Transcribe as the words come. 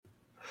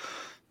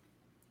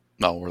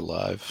No, we're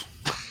live.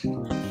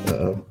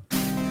 Uh-oh.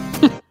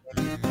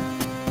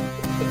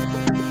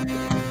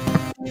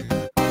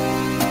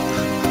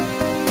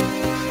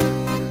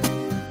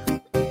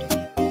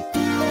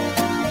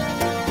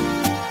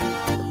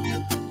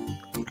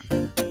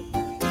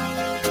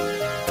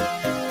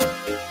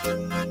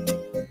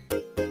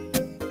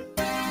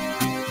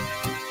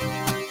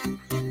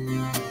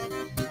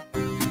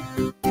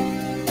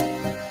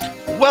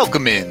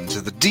 Welcome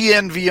into the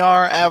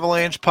DNVR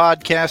Avalanche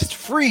Podcast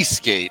Free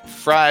Skate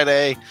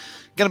Friday.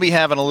 Going to be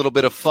having a little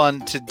bit of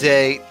fun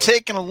today,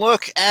 taking a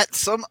look at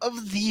some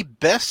of the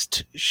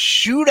best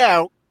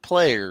shootout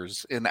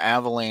players in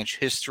Avalanche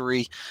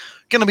history.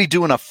 Going to be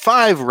doing a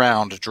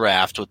 5-round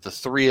draft with the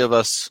three of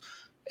us,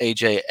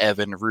 AJ,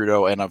 Evan,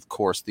 Rudo, and of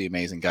course the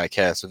amazing guy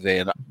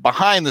Cassivan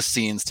behind the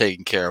scenes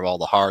taking care of all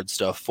the hard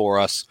stuff for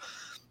us.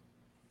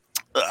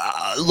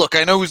 Look,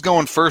 I know who's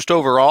going first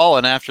overall,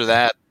 and after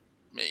that,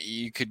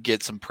 you could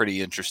get some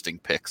pretty interesting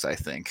picks, I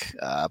think.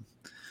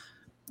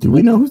 Do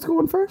we know who's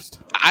going first?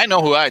 I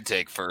know who I'd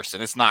take first,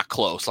 and it's not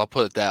close. I'll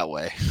put it that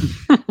way.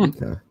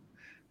 Okay.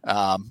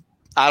 I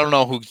don't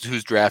know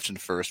who's drafting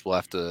first. We'll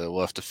have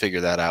to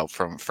figure that out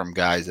from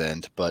guys'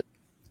 end. But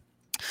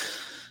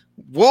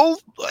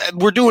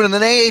we're doing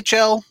an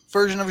AHL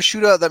version of a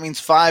shootout. That means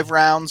 5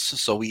 rounds,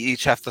 so we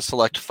each have to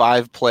select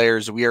 5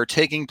 players. We are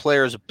taking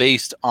players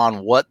based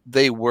on what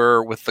they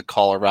were with the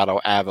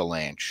Colorado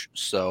Avalanche.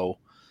 So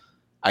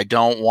I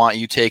don't want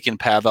you taking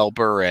Pavel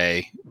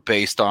Bure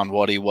based on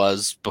what he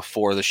was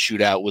before the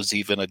shootout was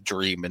even a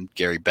dream in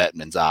Gary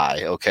Bettman's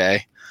eye,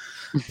 okay?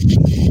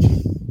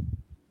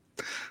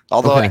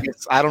 Although Okay.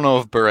 I don't know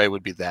if Bure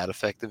would be that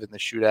effective in the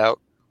shootout.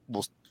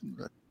 Well,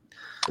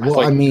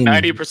 Like I mean,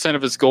 90%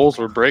 of his goals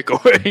were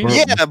breakaways.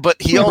 Yeah,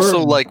 but he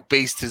also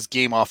based his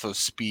game off of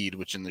speed,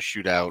 which in the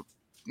shootout,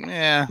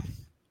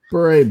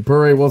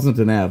 Bure wasn't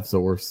an Av, so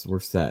we're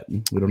set.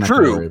 We don't have to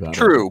worry about it.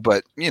 True,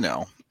 but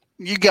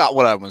you got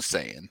what I was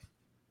saying.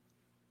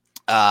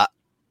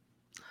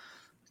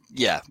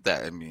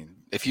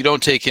 If you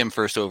don't take him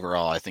first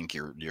overall, I think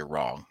you're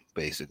wrong,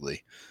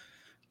 basically.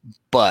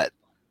 But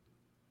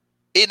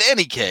in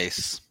any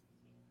case,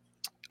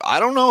 I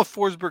don't know if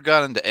Forsberg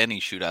got into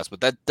any shootouts,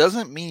 but that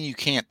doesn't mean you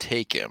can't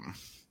take him.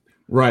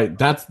 Right.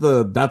 That's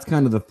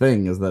kind of the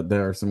thing, is that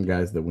there are some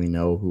guys that we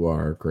know who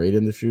are great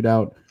in the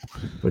shootout,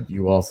 but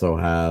you also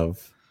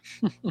have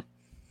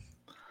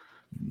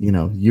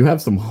you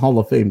have some Hall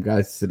of Fame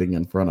guys sitting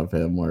in front of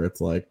him where it's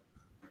like,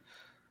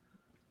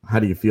 how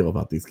do you feel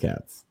about these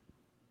cats?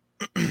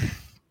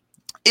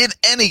 In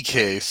any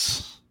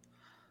case,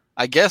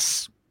 I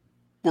guess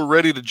we're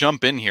ready to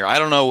jump in here. I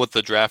don't know what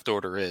the draft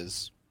order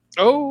is.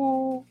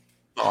 Oh,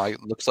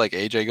 It looks like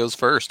AJ goes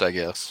first, I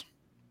guess.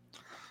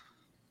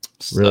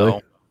 Really?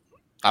 So,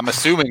 I'm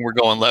assuming we're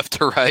going left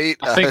to right.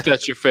 I think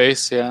that's your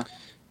face, yeah.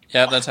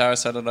 Yeah, that's how I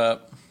set it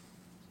up.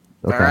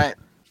 Okay. All right.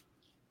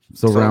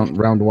 So So-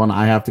 round one,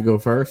 I have to go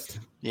first?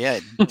 Yeah,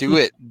 do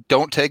it.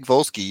 Don't take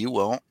Volsky. You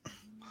won't.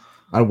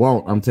 I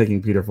won't. I'm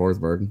taking Peter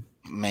Forsberg.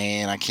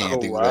 Man, I can't Oh,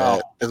 do wow.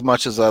 that. As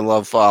much as I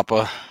love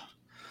Fappa.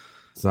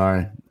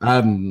 Sorry.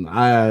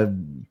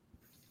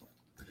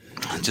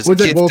 Just Wojtek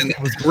kids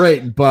Wolski was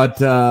great, but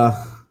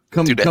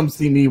Dude, come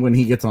see me when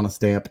he gets on a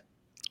stamp.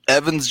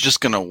 Evan's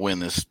just going to win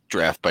this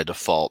draft by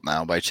default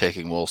now by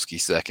taking Wolski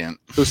second.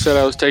 Who said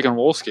I was taking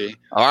Wolski?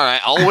 All right,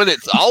 I'll win it.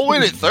 I'll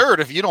win it third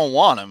if you don't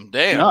want him.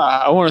 Damn. No,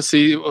 I want to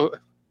see.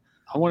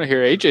 I want to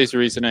hear AJ's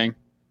reasoning.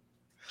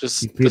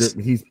 Just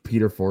He's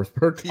Peter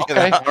Forsberg. Yeah,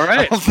 Okay, all right.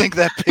 I don't think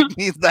that pick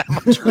needs that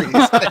much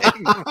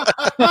reasoning.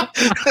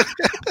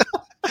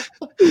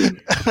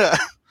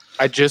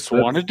 I just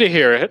wanted to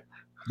hear it.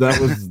 That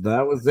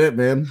was it,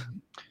 man.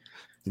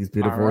 He's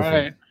Peter All Forsberg.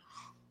 right.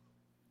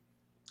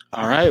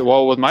 All right.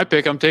 Well, with my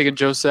pick, I'm taking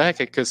Joe Sakic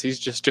because he's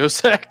just Joe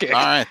Sakic.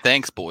 All right,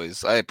 thanks,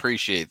 boys. I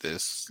appreciate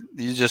this.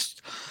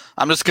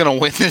 I'm just gonna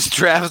win this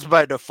draft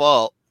by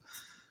default.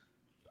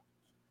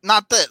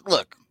 Not that.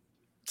 Look,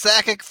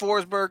 Sakic,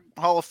 Forsberg,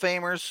 Hall of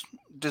Famers,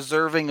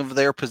 deserving of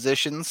their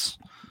positions,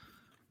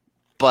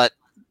 but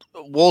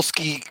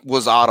Wolski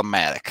was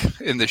automatic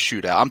in the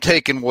shootout. I'm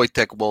taking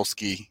Wojtek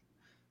Wolski.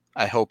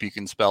 I hope you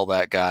can spell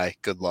that guy.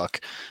 Good luck.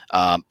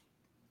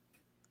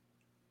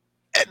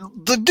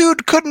 The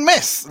dude couldn't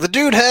miss. The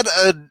dude had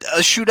a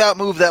shootout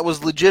move that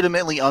was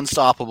legitimately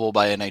unstoppable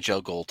by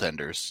NHL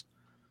goaltenders.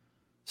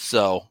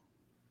 So,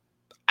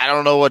 I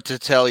don't know what to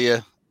tell you.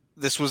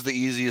 This was the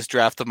easiest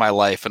draft of my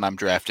life, and I'm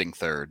drafting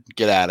third.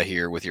 Get out of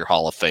here with your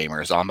Hall of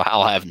Famers.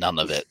 I'll have none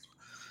of it.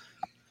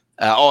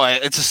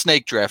 It's a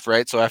snake draft,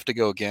 right? So I have to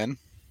go again.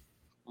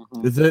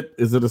 Mhm. Is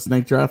it a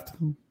snake draft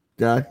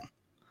guy?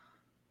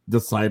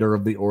 Decider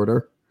of the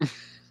order.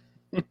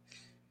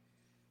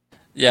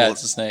 Yeah,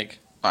 it's a snake.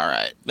 All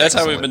right. That's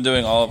how we've Excellent. been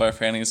doing all of our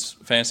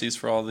fantasies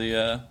for all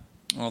the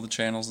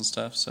channels and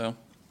stuff. So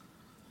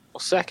Well,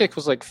 Sakic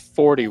was like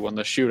 40 when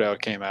the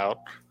shootout came out.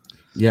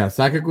 Yeah,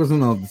 Sakic was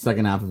in the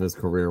second half of his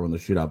career when the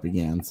shootout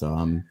began.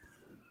 So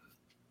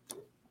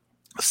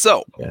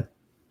So, Yeah.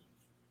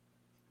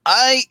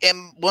 I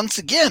am once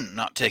again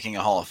not taking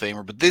a Hall of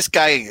Famer, but this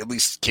guy at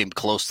least came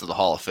close to the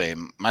Hall of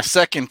Fame. My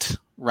second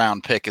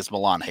round pick is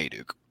Milan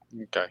Hajduk.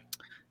 Okay.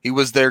 He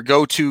was their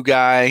go-to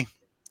guy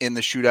in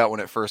the shootout when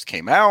it first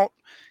came out.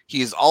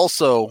 He is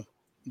also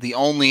the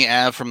only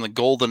Av from the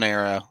golden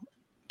era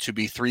to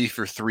be 3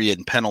 for 3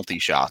 in penalty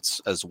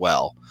shots as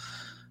well.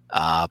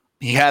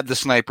 He had the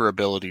sniper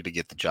ability to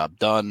get the job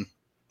done.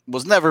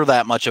 Was never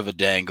that much of a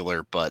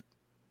dangler, but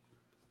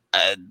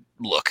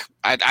look,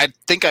 I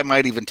think I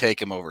might even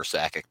take him over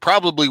Sakic.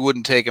 Probably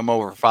wouldn't take him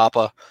over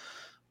Fapa,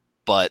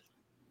 but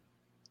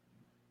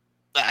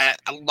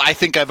I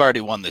think I've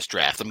already won this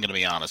draft. I'm going to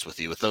be honest with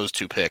you. With those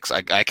two picks,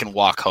 I can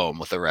walk home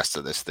with the rest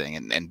of this thing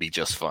and be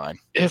just fine.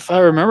 If I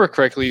remember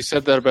correctly, you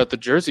said that about the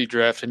Jersey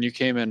draft, and you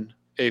came in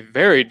a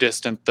very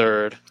distant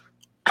third.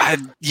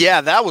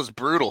 Yeah, that was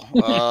brutal.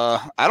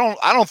 I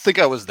don't think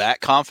I was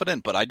that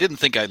confident, but I didn't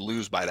think I'd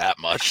lose by that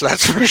much.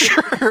 That's for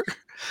sure.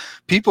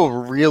 People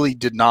really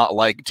did not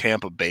like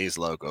Tampa Bay's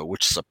logo,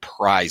 which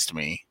surprised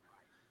me.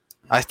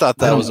 I thought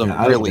that was a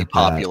really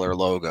popular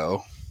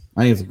logo.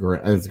 I think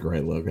it's a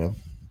great logo.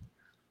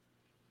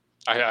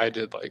 I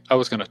did like. I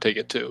was going to take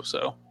it too,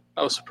 so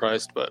I was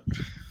surprised, but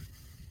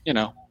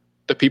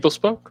the people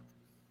spoke.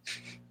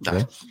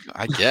 Yeah.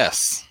 I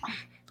guess. I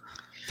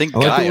think I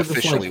like Guy it was just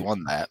officially like-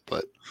 won that,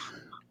 but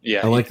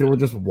Yeah, I like that we're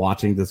just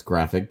watching this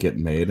graphic get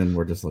made, and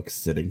we're just like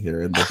sitting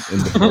here in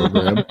the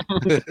program.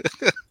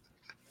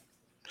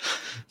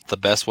 the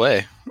best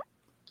way.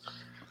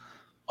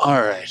 All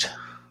right.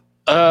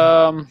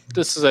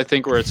 This is, I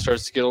think, where it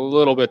starts to get a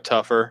little bit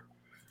tougher.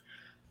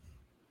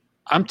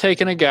 I'm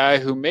taking a guy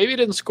who maybe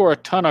didn't score a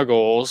ton of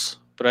goals,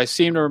 but I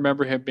seem to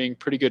remember him being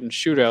pretty good in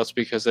shootouts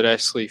because it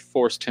actually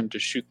forced him to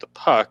shoot the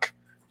puck.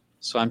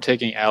 So I'm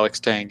taking Alex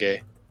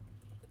Tanguay.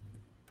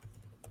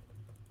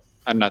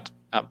 I'm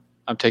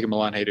taking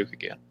Milan Hajduk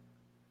again.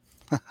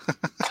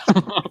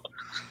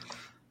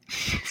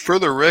 For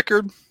the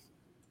record,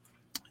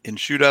 in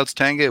shootouts,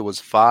 Tanguay was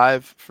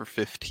 5 for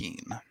 15.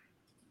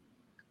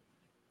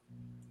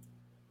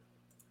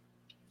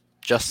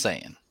 Just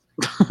saying.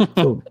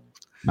 So,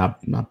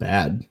 not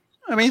bad.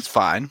 I mean, it's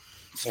fine.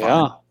 It's fine.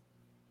 Yeah.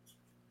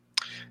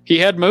 He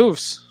had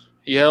moves.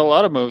 He had a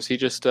lot of moves. He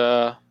just,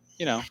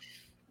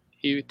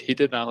 he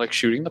did not like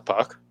shooting the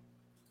puck.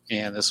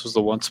 And this was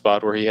the one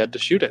spot where he had to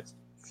shoot it.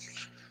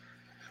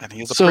 And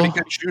he's a pretty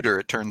good shooter,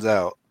 it turns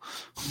out.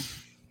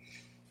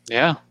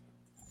 Yeah.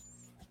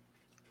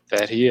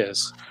 That he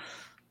is.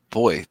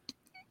 Boy,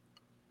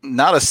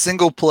 not a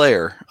single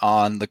player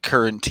on the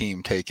current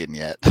team taken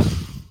yet.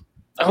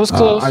 I was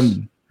close.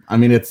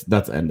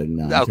 That's ending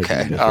now.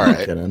 Okay, all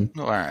right.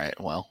 All right,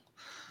 well,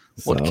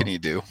 what So, can you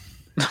do?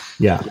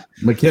 Yeah,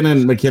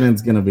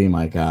 McKinnon's gonna be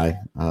my guy.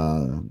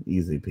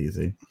 Easy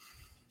peasy.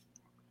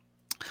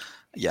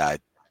 Yeah, I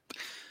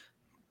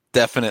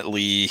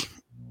definitely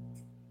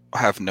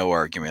have no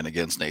argument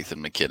against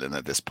Nathan McKinnon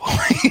at this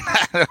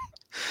point.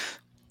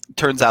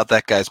 Turns out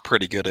that guy's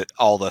pretty good at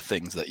all the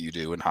things that you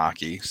do in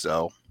hockey.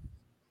 So,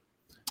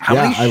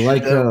 Yeah, I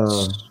like.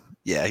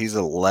 Yeah, he's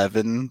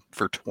 11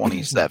 for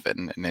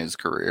 27 in his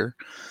career.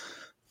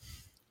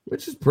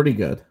 Which is pretty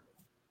good.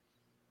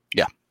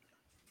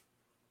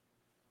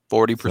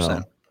 40%.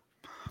 So,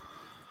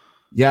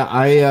 yeah,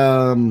 I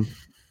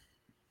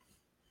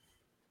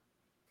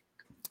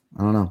don't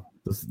know.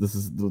 This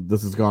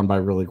has gone by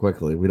really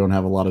quickly. We don't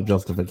have a lot of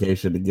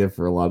justification to give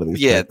for a lot of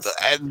these. Yeah, picks.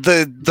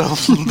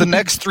 the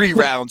next 3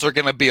 rounds are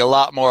going to be a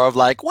lot more of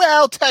like,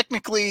 well,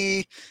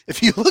 technically,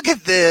 if you look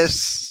at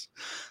this,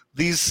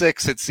 these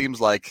 6, it seems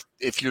like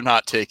if you're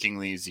not taking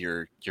these,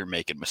 you're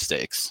making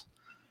mistakes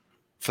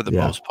for the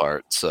most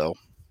part. So,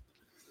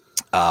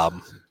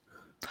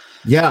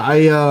 yeah,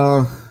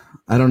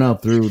 I don't know.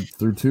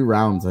 Through 2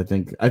 rounds, I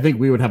think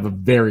we would have a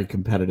very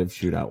competitive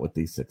shootout with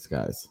these 6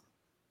 guys.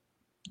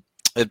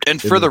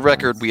 And for the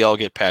record, we all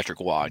get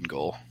Patrick Waugh in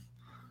goal.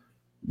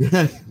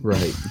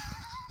 Right.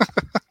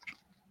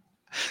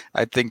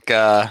 I think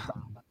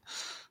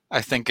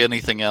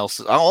anything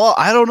else. Oh,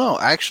 I don't know.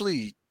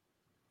 Actually,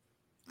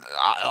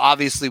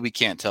 obviously we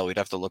can't tell. We'd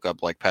have to look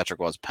up like Patrick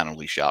Waugh's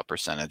penalty shot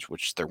percentage,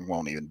 which there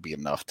won't even be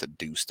enough to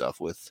do stuff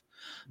with.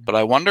 But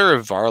I wonder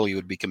if Varley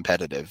would be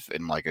competitive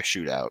in like a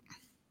shootout.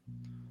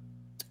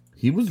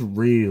 He was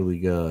really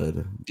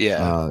good.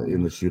 Yeah.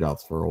 In the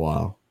shootouts for a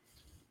while.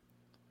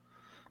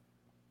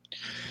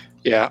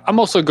 Yeah, I'm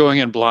also going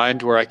in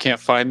blind where I can't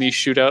find these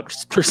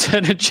shootout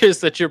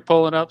percentages that you're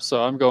pulling up,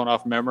 so I'm going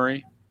off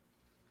memory.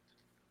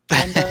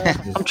 And,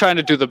 I'm trying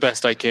to do the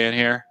best I can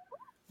here.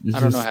 I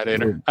don't know how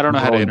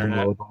to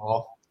internet.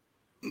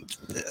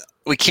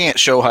 We can't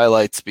show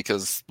highlights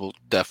because we'll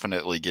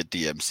definitely get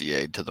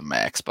DMCA'd to the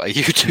max by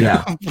YouTube.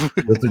 Yeah,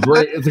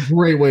 it's a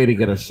great way to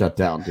get us shut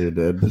down,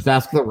 dude. Just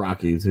ask the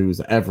Rockies,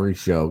 whose every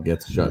show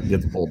gets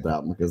pulled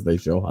down because they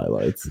show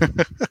highlights.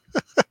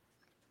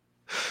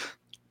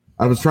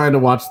 I was trying to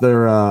watch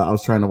their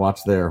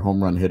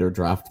home run hitter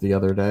draft the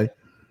other day,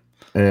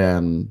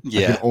 and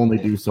I could only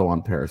do so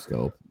on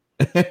Periscope,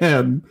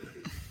 and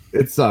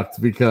it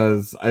sucked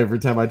because every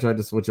time I tried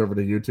to switch over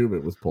to YouTube,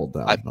 it was pulled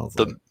down.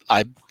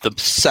 the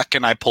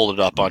second I pulled it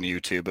up on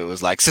YouTube, it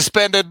was like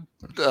suspended.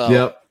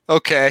 Yep.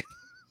 Okay.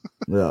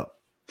 Yeah.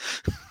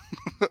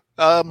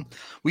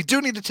 We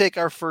do need to take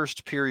our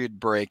first period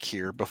break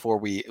here before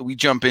we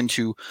jump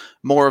into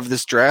more of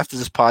this draft.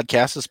 This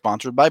podcast is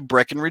sponsored by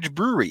Breckenridge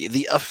Brewery,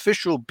 the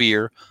official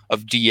beer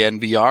of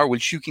DNVR,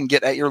 which you can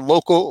get at your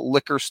local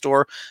liquor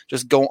store.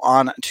 Just go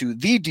on to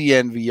the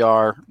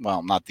DNVR,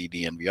 well, not the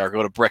DNVR,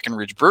 go to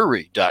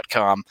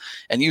BreckenridgeBrewery.com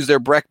and use their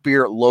Breck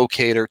Beer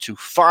locator to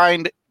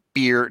find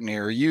beer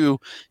near you.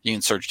 You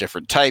can search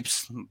different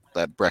types,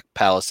 that Breck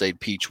Palisade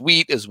Peach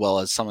Wheat, as well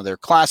as some of their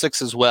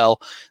classics as well.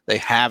 They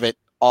have it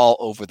all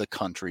over the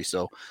country,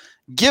 so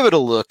give it a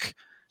look.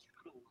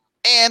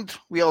 And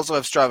we also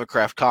have Strava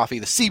Craft Coffee,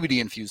 the CBD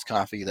infused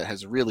coffee that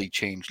has really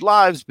changed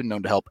lives, been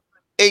known to help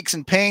aches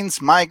and pains,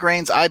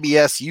 migraines,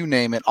 IBS, you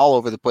name it, all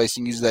over the place.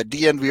 You can use that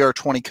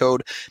DNVR20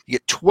 code to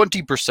get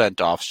 20%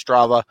 off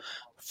Strava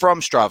from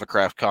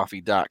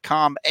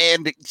StravaCraftCoffee.com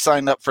and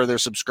sign up for their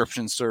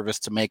subscription service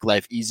to make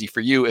life easy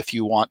for you if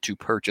you want to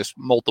purchase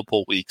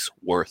multiple weeks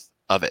worth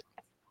of it.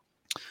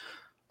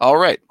 All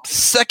right,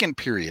 second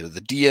period of the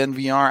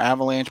DNVR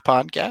Avalanche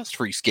podcast,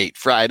 Free Skate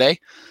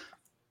Friday.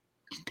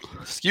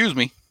 Excuse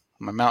me,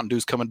 my Mountain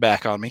Dew's coming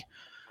back on me.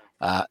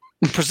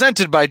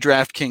 Presented by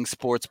DraftKings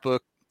Sportsbook.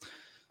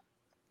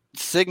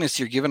 Cygnus,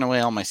 you're giving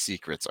away all my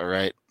secrets, all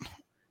right?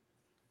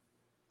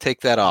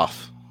 Take that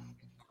off.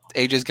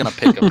 AJ's going to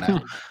pick him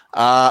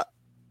now.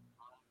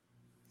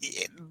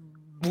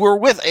 We're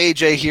with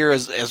AJ here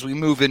as we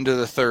move into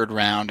the third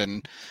round,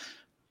 and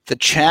the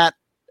chat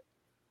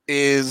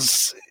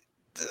is...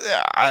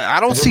 I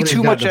don't see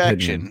too much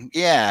action.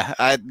 Yeah,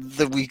 I've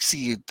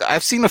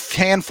seen a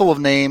handful of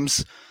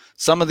names.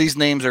 Some of these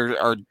names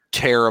are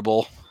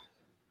terrible.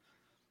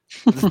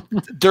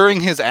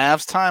 During his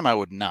Avs time, I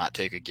would not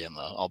take again,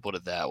 though. I'll put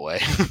it that way.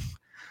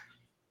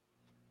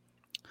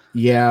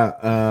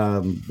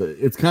 Yeah,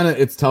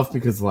 it's tough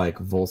because like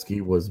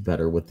Volsky was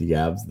better with the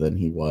Avs than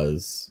he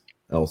was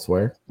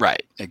elsewhere.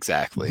 Right,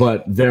 exactly.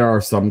 But there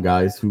are some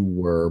guys who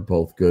were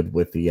both good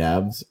with the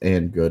Avs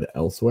and good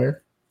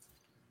elsewhere.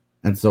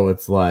 And so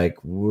it's like,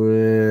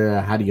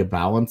 how do you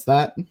balance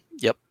that?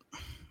 Yep.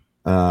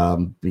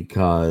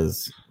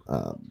 Because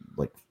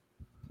like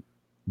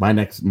my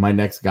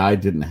next guy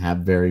didn't have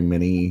very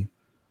many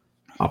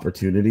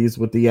opportunities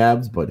with the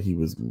Avs, but he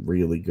was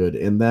really good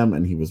in them,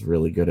 and he was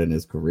really good in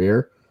his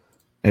career.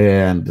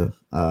 And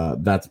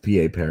that's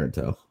PA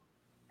Parento.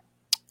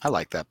 I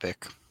like that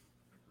pick.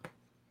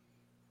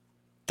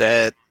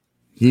 That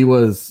he had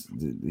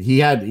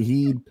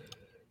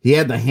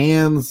the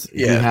hands.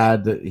 Yeah.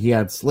 He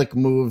had slick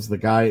moves. The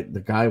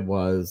guy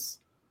was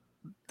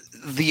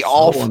the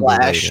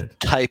all-flash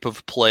type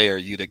of player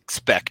you'd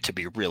expect to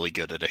be really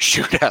good at a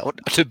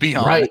shootout, to be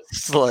honest. Right.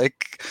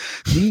 Like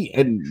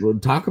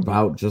and talk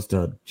about just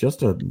a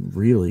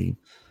really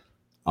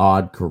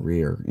odd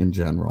career in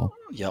general.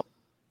 Yep.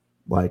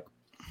 Like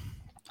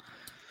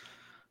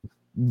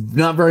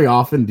not very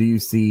often do you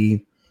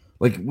see,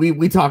 like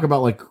we talk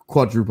about like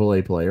quadruple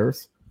A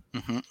players.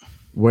 Mm-hmm.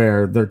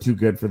 Where they're too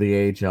good for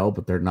the AHL,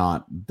 but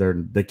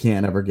they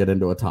can't ever get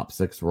into a top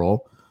 6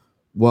 role.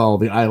 Well,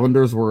 the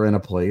Islanders were in a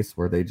place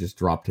where they just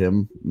dropped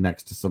him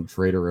next to some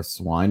traitorous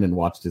swine and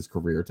watched his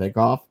career take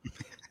off.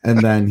 And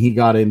then he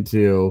got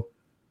into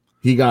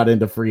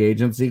free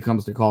agency,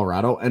 comes to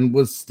Colorado, and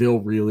was still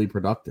really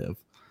productive.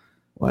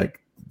 Like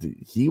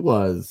he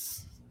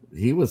was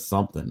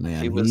something,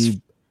 man. He was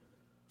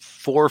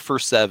 4 for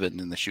 7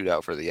 in the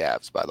shootout for the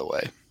Avs, by the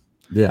way.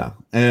 Yeah,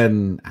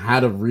 and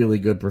had a really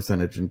good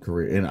percentage in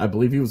career. And I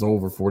believe he was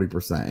over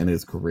 40% in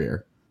his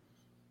career.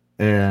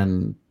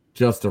 And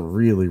just a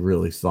really,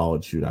 really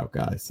solid shootout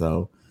guy.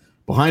 So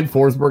behind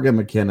Forsberg and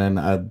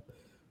McKinnon,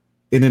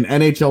 in an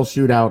NHL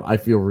shootout, I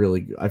feel really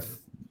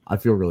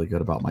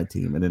good about my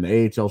team. In an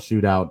AHL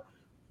shootout,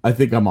 I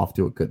think I'm off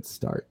to a good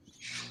start.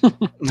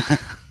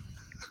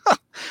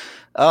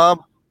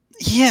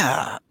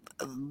 Yeah.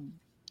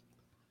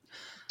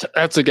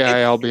 That's a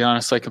guy, I'll be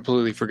honest, I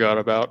completely forgot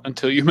about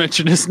until you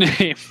mentioned his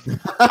name.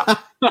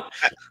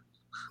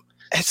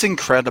 It's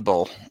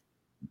incredible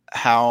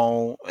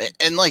how,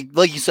 and like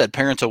you said,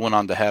 Parento went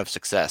on to have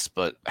success,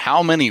 but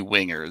how many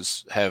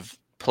wingers have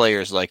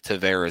players like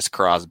Tavares,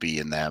 Crosby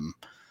in them,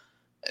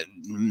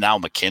 now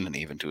McKinnon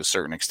even to a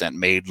certain extent,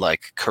 made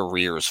like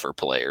careers for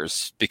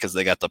players because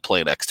they got to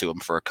play next to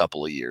him for a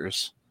couple of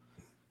years.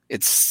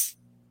 It's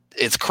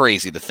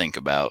crazy to think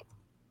about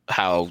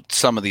how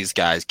some of these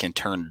guys can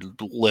turn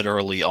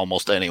literally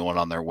almost anyone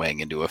on their wing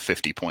into a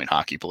 50-point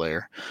hockey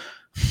player.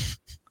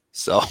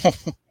 So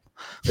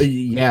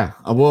yeah,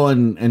 well,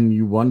 and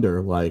you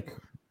wonder, like,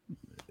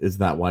 is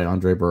that why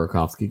Andre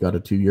Burakovsky got a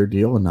 2-year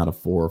deal and not a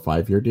 4 or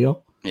 5 year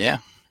deal? Yeah,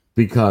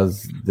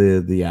 because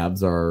the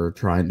Avs are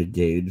trying to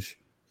gauge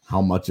how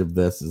much of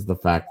this is the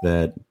fact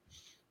that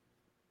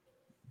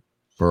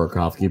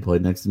Burakovsky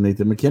played next to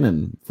Nathan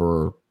McKinnon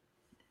for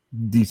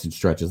decent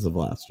stretches of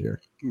last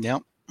year.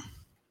 Yep.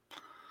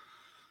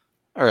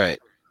 All right.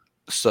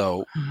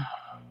 So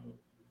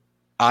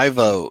I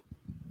vote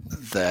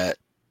that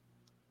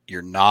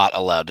you're not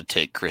allowed to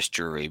take Chris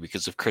Drury,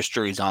 because if Chris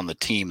Drury's on the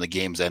team, the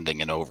game's ending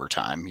in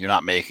overtime. You're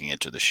not making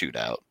it to the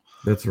shootout.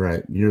 That's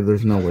right.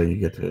 There's no way you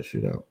get to a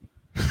shootout.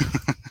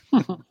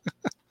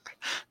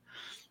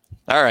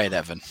 All right,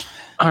 Evan.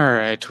 All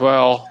right.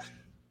 Well,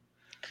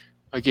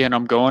 again,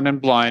 I'm going in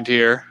blind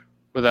here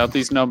without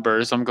these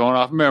numbers. I'm going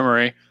off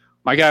memory.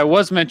 My guy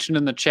was mentioned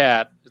in the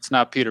chat. It's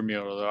not Peter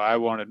Mueller, though. I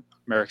wanted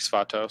Marek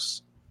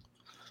Svatos.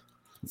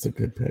 It's a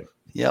good pick.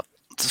 Yep,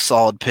 it's a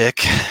solid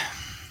pick.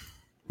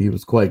 He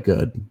was quite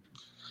good.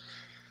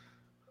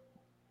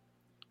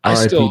 I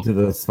RIP still, to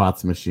the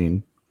spots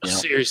machine. Yep.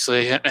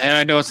 seriously, and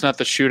I know it's not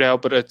the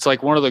shootout, but it's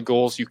like one of the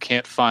goals you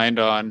can't find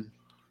on.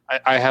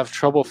 I have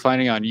trouble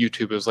finding on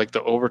YouTube. It was like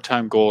the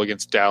overtime goal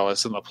against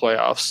Dallas in the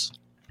playoffs.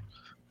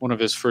 One of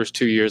his first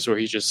 2 years where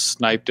he just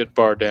sniped it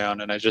bar down,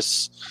 and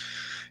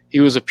he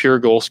was a pure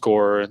goal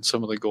scorer, and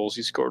some of the goals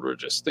he scored were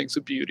just things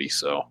of beauty.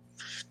 So,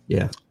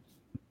 Yeah.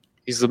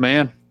 he's the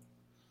man.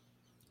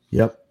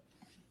 Yep.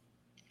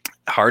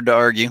 Hard to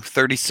argue.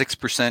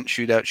 36%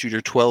 shootout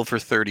shooter, 12 for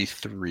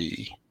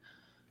 33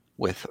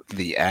 with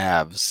the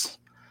Avs.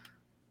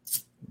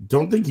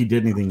 Don't think he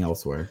did anything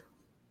elsewhere.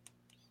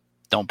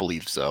 Don't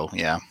believe so.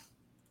 Yeah. I'm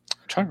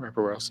trying to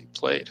remember where else he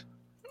played.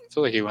 I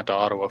feel like he went to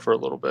Ottawa for a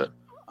little bit.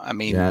 I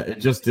mean, Yeah, it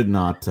just did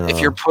not. if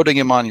you're putting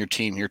him on your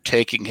team, you're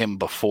taking him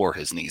before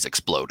his knees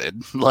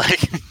exploded.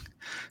 Like,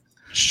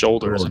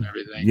 Shoulders and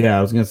everything. Yeah,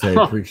 I was gonna say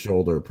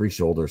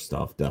pre-shoulder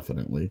stuff,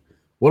 definitely.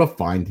 What a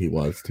find he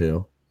was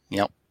too.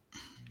 Yep.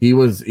 He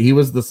was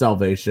the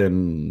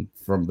salvation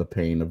from the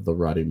pain of the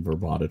Radim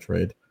Verbata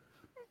trade,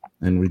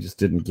 and we just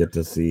didn't get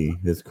to see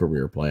his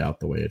career play out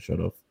the way it should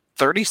have.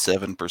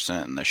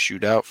 37% in the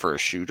shootout for a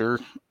shooter.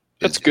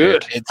 That's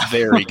good. It's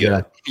very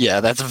good. Yeah,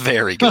 that's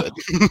very good.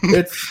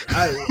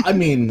 I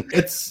mean,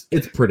 it's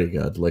pretty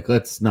good. Like,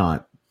 it's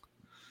not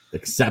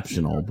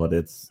exceptional, but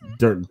it's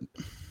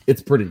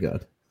pretty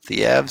good.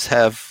 The Avs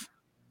have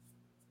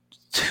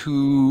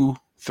 4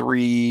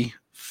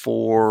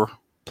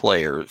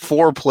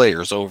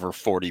 players over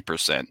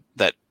 40%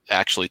 that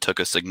actually took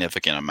a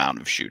significant amount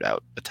of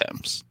shootout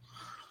attempts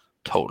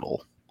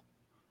total.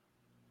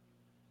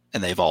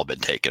 And they've all been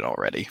taken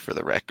already, for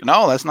the record.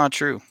 No, that's not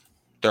true.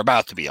 They're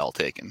about to be all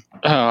taken.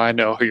 Oh, I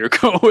know who you're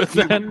going with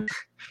then.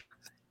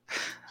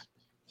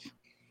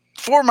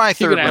 For my You're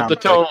third gonna have round the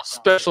pick, total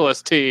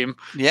specialist team.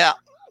 yeah,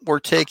 we're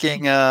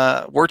taking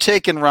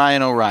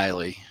Ryan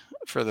O'Reilly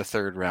for the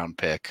third round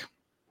pick.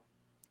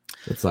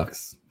 It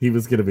sucks. He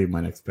was gonna be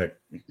my next pick.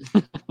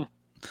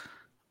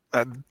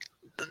 I don't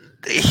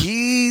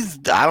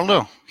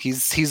know.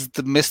 He's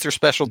the Mr.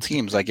 Special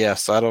Teams, I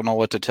guess. I don't know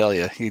what to tell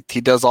you. He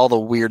does all the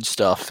weird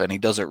stuff, and he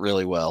does it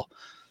really well.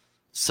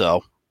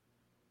 So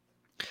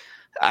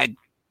it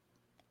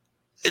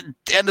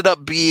ended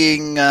up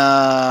being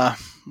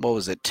what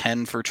was it?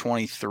 10 for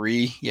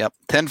 23. Yep,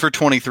 10 for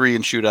 23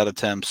 in shootout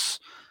attempts.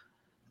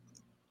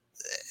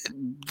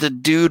 The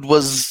dude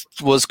was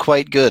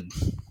quite good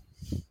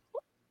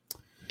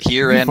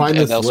here and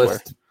elsewhere.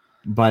 List,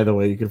 by the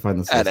way, you can find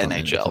this at list on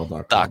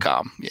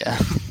NHL.com. Yeah.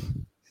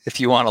 If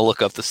you want to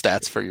look up the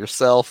stats for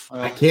yourself.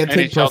 I can't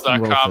take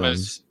Preston NHL.com Wilson.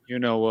 is, you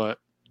know what.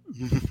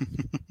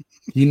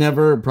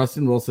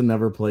 Preston Wilson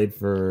never played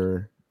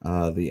for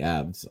the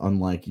Avs,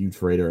 unlike you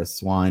trader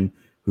swine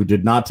who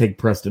did not take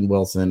Preston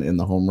Wilson in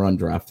the home run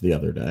draft the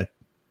other day.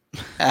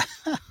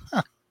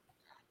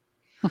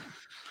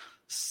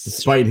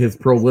 Despite his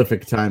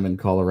prolific time in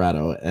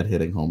Colorado at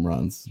hitting home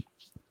runs,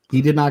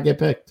 he did not get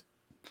picked.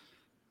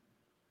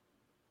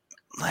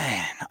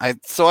 Man,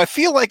 I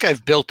feel like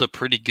I've built a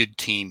pretty good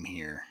team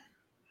here.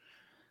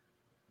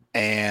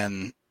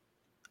 And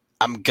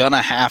I'm going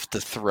to have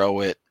to throw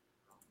it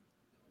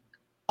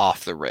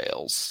off the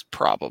rails,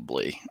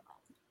 probably.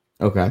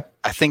 Okay.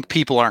 I think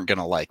people aren't going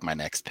to like my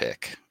next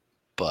pick,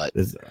 but...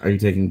 Are you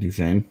taking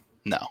Duchesne?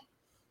 No.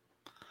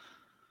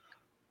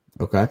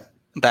 Okay.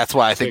 That's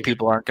why I think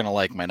people aren't going to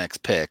like my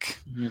next pick.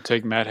 You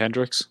take Matt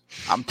Hendricks?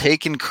 I'm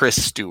taking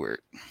Chris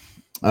Stewart.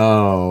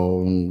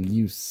 Oh,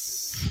 you...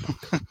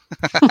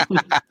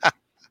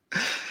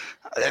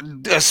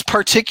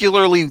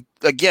 Particularly,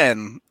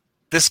 again,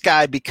 this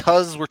guy,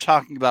 because we're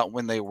talking about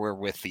when they were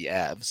with the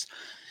Avs,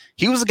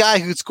 he was a guy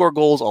who'd score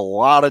goals a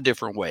lot of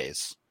different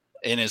ways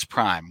in his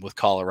prime with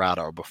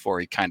Colorado before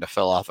he kind of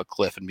fell off a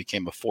cliff and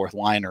became a fourth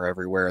liner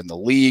everywhere in the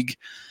league.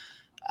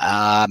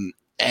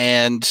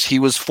 And he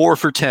was 4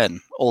 for 10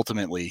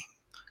 ultimately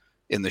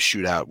in the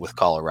shootout with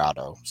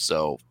Colorado.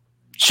 So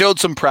showed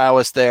some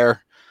prowess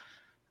there.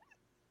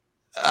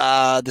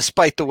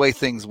 Despite the way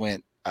things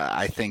went,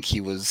 I think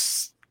he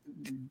was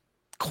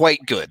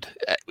quite good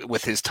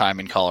with his time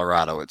in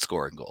Colorado at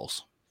scoring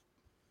goals.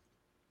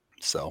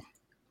 So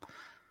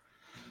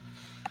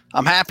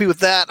I'm happy with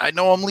that. I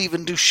know I'm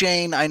leaving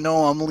Duchesne. I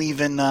know I'm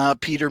leaving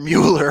Peter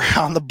Mueller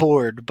on the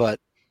board, but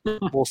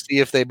we'll see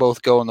if they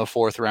both go in the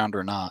fourth round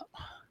or not.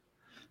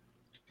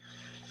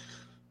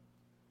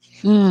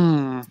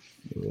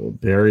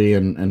 Barry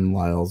and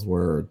Lyles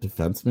were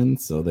defensemen,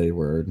 so they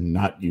were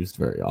not used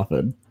very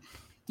often.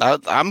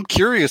 I'm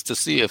curious to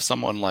see if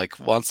someone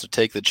wants to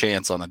take the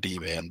chance on a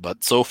D-man,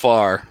 but so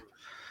far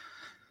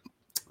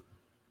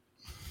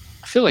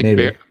feel like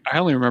Maybe. I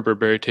only remember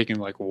Barry taking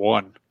like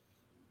one,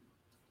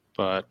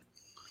 but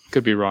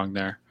could be wrong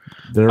there.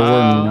 There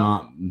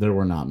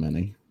were not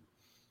many.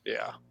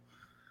 Yeah.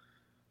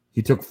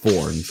 He took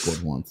 4 and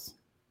scored once.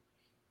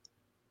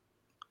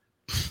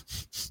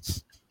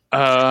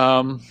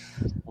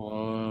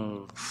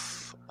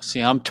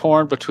 See, I'm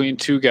torn between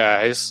two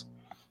guys.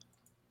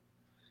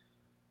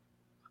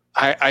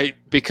 I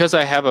because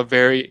I have a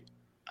very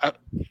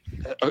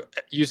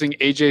using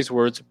AJ's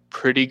words,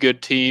 pretty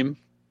good team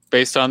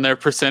based on their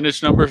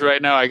percentage numbers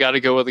right now. I got to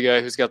go with the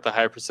guy who's got the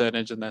high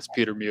percentage, and that's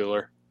Peter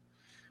Mueller.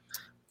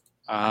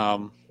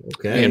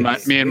 Okay.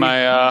 Me and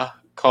my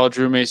college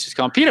roommates just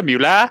call him Peter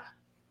Mueller.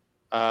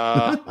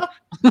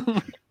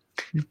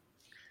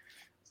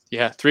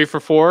 Yeah, 3 for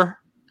 4.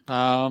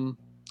 I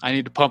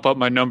need to pump up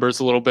my numbers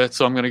a little bit,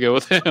 so I'm going to go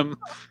with him.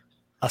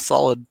 A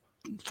solid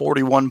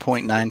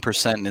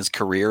 41.9% in his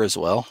career as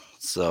well.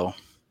 So,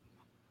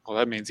 well,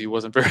 that means he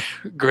wasn't very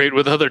great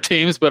with other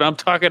teams, but I'm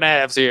talking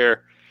Avs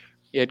here.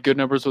 He had good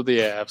numbers with the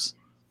Avs.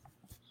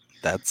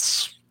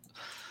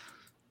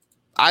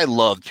 I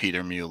loved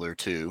Peter Mueller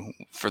too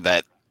for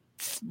that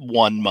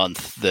 1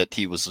 month that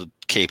he was a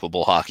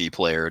capable hockey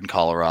player in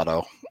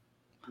Colorado.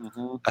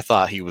 Mm-hmm. I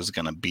thought he was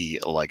going to be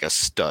like a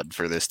stud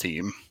for this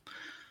team.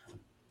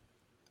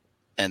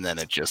 And then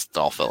it just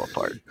all fell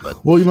apart.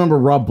 But well, you remember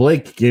Rob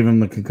Blake gave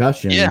him a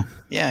concussion. Yeah.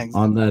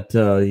 On that,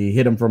 he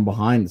hit him from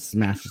behind,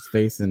 smashed his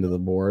face into the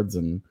boards,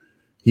 and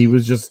he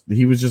was just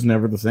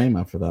never the same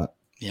after that.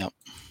 Yep.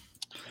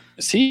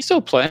 Is he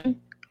still playing?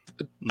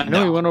 I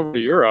know he went over to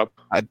Europe.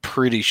 I'm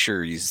pretty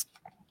sure he's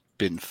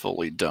been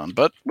fully done,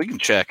 but we can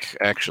check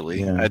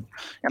actually. Yeah.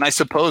 And I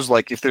suppose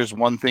like if there's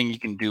one thing you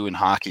can do in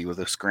hockey with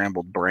a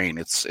scrambled brain,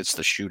 it's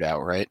the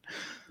shootout, right?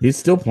 He's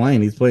still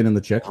playing. He's playing in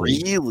the Czech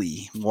League.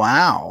 Really?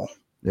 Wow.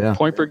 Yeah.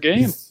 Point per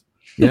game.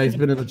 He's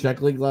been in the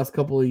Czech League last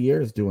couple of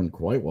years, doing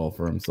quite well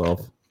for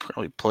himself.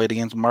 Probably played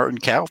against Martin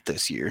Kaut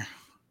this year.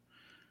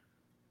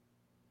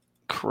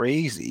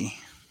 Crazy.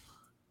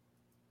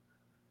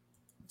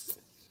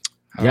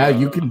 Yeah,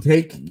 you can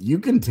take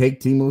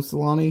Timo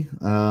Solani,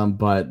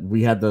 but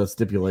we had the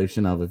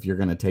stipulation of if you're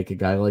going to take a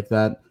guy like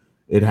that,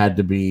 it had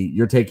to be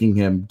you're taking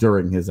him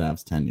during his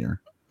Avs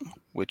tenure,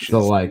 which so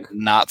is like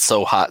not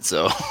so hot.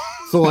 So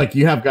like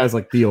you have guys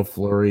like Theo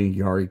Fleury,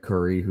 Yari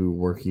Curry who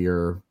were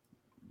here,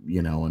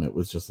 and it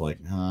was just like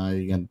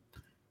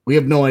we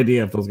have no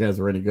idea if those guys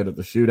were any good at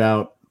the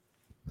shootout.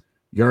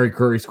 Yari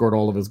Curry scored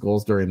all of his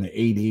goals during the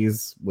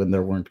 80s when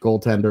there weren't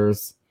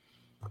goaltenders.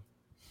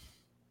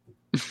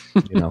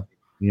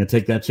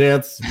 Take that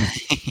chance.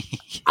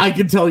 I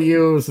can tell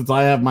you, since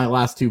I have my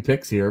last 2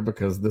 picks here,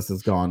 because this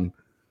has gone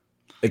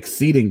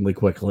exceedingly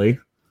quickly.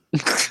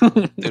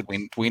 Dude,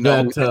 we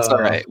know it's all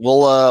right.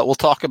 We'll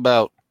talk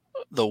about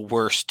the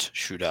worst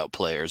shootout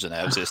players in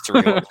Avs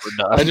history.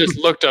 I just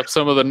looked up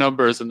some of the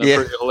numbers and they're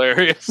pretty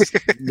hilarious.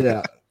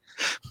 Yeah.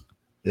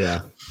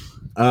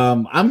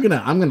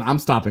 I'm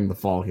stopping the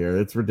fall here.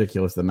 It's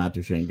ridiculous that Matt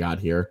Duchene got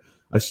here.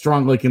 I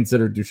strongly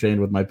considered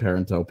Duchene with my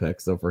Parento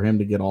pick, so for him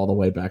to get all the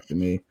way back to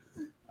me,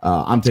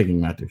 I'm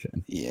taking Matt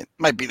Duchene. Yeah, it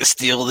might be the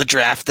steal of the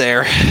draft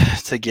there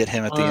to get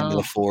him at the end of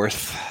the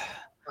 4th.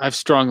 I've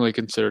strongly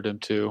considered him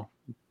too.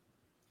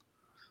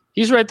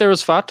 He's right there with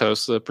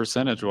Svatos,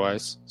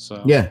 percentage-wise.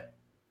 So yeah,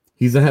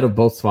 he's ahead of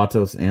both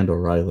Svatos and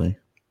O'Reilly.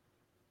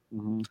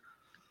 Mm-hmm.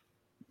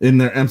 In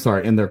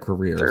their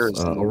careers,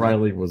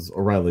 O'Reilly was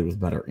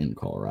better in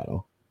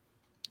Colorado.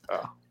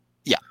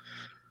 Yeah,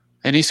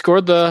 and he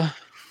scored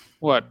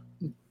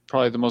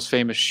probably the most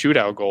famous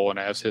shootout goal in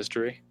Avs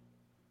history.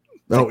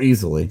 Oh,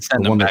 easily.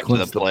 Send them back to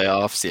the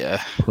playoffs,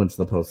 Clinch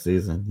the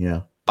postseason,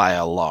 yeah. By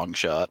a long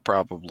shot,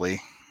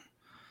 probably.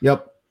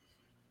 Yep.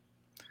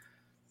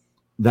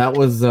 That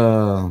was,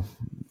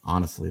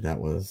 honestly, that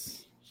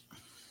was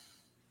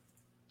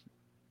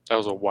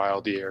a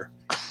wild year.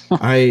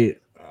 I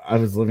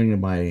was living in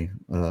my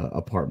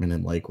apartment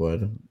in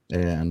Lakewood,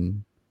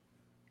 and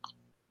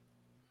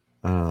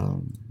I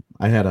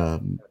had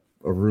a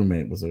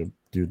roommate, was a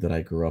dude that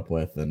I grew up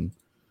with, and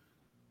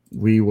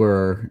we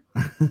were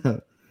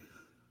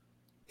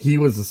he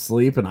was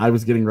asleep and I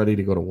was getting ready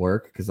to go to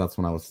work because that's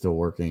when I was still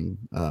working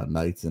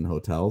nights in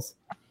hotels,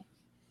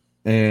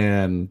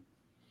 and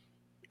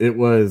it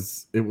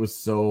was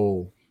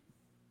so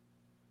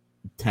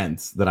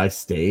tense that I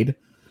stayed,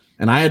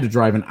 and I had to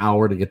drive an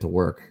hour to get to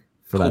work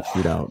for that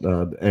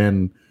shootout,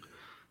 and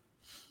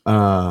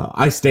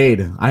I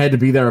stayed. I had to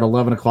be there at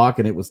 11 o'clock,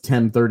 and it was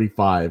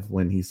 10:35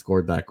 when he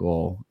scored that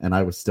goal, and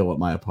I was still at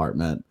my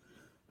apartment.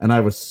 And I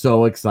was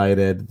so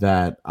excited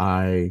that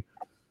I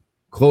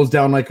closed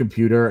down my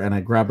computer and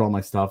I grabbed all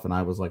my stuff, and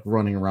I was like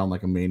running around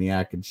like a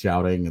maniac and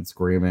shouting and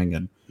screaming,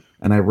 and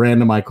I ran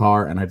to my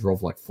car and I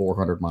drove like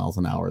 400 miles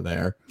an hour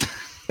there.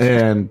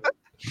 And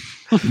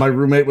my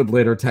roommate would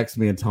later text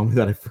me and tell me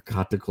that I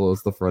forgot to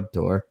close the front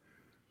door,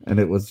 and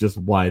it was just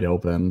wide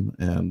open.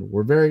 And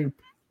we're very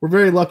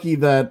lucky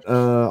that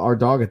our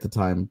dog at the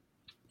time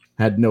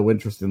had no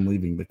interest in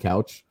leaving the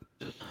couch.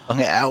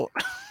 Hung out.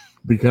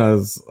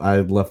 Because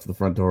I left the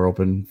front door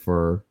open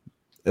for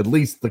at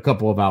least a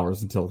couple of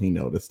hours until he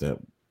noticed it.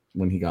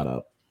 when he got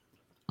up.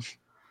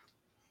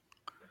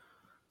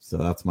 So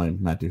that's my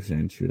Matt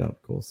Duchene shootout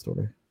goal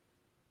story.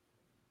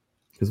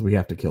 Because we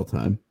have to kill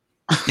time.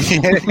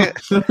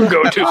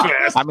 Go too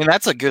fast. I mean,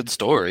 that's a good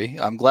story.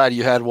 I'm glad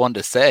you had one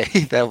to say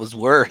that was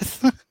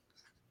worth.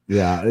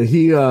 Yeah,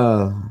 he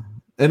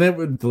and it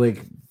would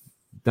like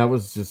that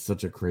was just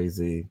such a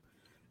crazy.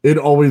 It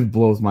always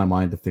blows my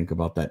mind to think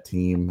about that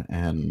team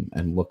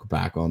and look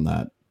back on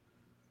that.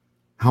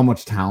 How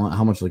much talent,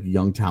 how much like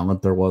young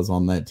talent there was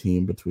on that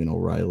team between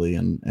O'Reilly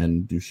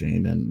and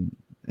Duchene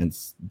and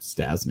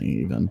Stastny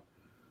even.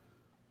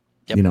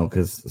 Yep. You know,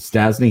 because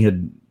Stastny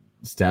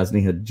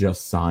had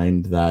just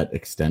signed that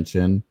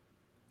extension,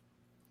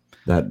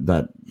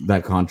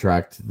 that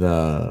contract.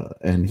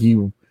 And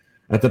he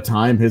at the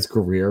time his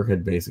career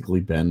had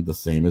basically been the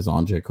same as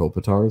Anze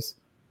Kopitar's,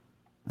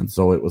 and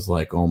so it was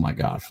like, oh my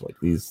gosh, like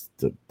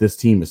this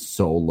team is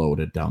so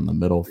loaded down the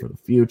middle for the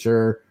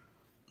future.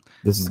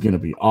 This is going to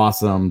be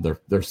awesome.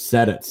 They're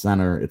set at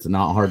center. It's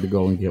not hard to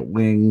go and get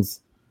wings.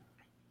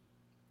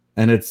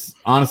 And it's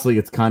honestly,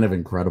 it's kind of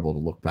incredible to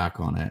look back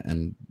on it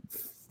and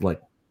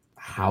like,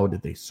 how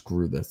did they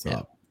screw this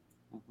up?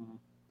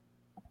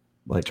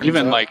 Like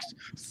even like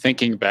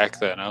thinking back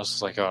then, I was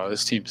just like, oh,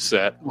 this team's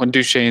set. When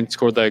Duchene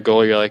scored that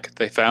goal, you're like,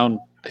 they found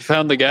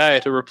the guy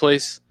to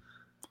replace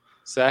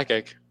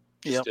Sakic.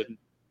 Yep. Didn't.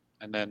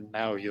 And then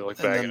now you look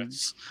back and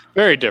it's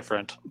very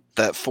different.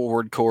 That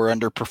forward core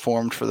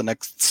underperformed for the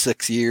next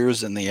 6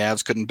 years, and the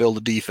Avs couldn't build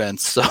a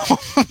defense. So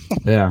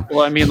yeah.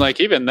 Well, I mean,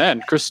 like even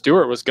then, Chris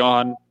Stewart was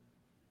gone.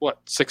 What,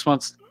 6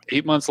 months,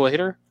 8 months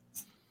later?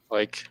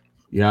 Like,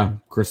 yeah,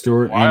 Chris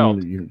Stewart.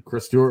 Wild.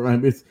 Chris Stewart. I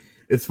mean,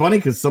 it's funny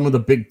because some of the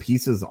big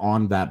pieces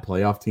on that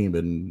playoff team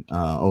in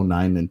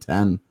 09 and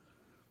 10,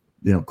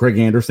 you know, Craig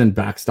Anderson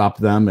backstopped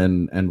them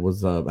and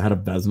was had a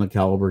Vezina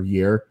caliber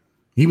year.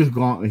 He was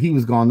gone. He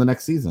was gone the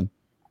next season.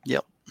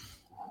 Yep.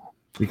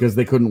 Because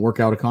they couldn't work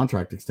out a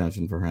contract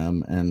extension for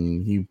him,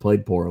 and he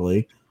played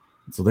poorly.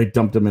 So they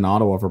dumped him in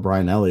Ottawa for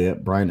Brian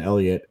Elliott. Brian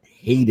Elliott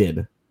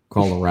hated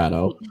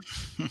Colorado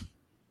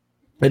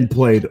and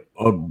played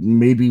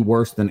maybe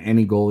worse than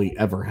any goalie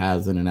ever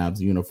has in an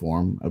Avs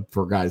uniform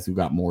for guys who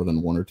got more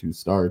than 1 or 2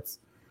 starts.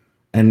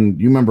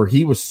 And you remember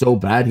he was so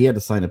bad, he had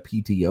to sign a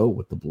PTO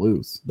with the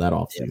Blues that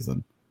offseason.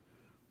 Yep.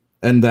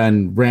 And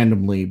then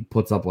randomly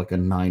puts up like a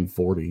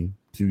 940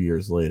 2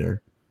 years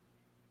later.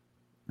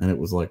 And it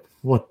was like,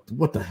 what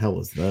the hell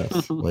is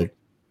this? Like,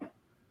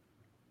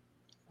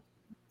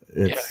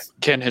 it's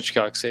Ken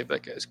Hitchcock saved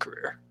that guy's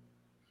career.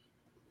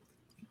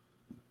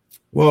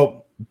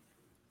 Well,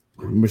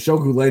 Michel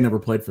Goulet never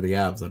played for the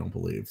Avs, I don't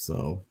believe.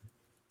 So,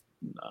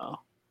 no.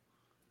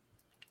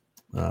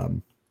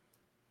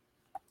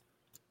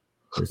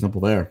 Pretty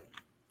simple there.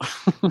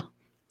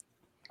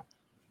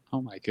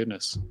 Oh my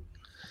goodness.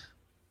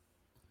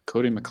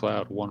 Cody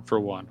McLeod, 1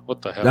 for 1.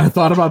 What the hell? I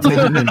thought about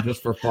taking him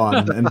just for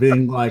fun and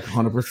being like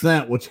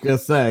 100%. What you gonna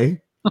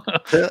say?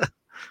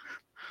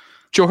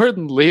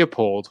 Jordan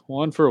Leopold,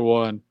 1 for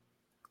 1.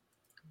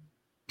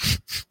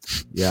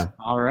 Yeah.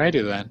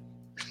 Alrighty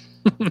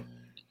then.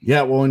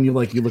 Yeah, well, when you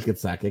look at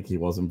Sakic, he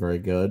wasn't very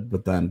good,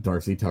 but then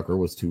Darcy Tucker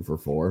was 2 for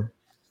 4.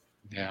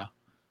 Yeah.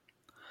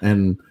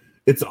 And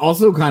it's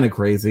also kind of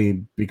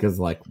crazy because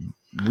like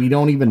we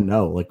don't even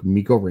know. Like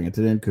Mikko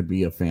Rantanen could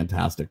be a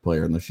fantastic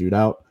player in the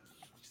shootout.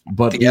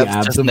 But the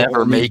Avs just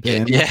never make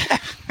it. Yeah.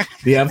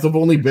 The Avs have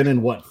only been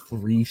in 3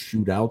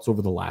 shootouts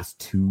over the last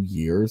 2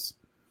 years.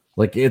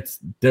 Like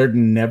they're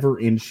never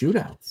in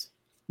shootouts.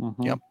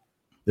 Mm-hmm. Yep.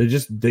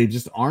 They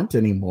just aren't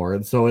anymore.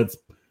 And so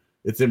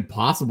it's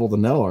impossible to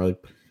know.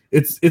 Like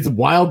it's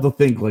wild to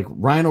think like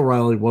Ryan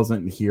O'Reilly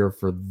wasn't here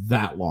for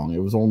that long.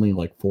 It was only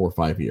like 4 or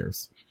 5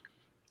 years.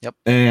 Yep.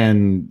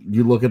 And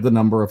you look at the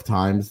number of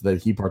times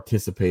that he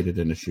participated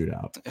in a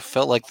shootout. It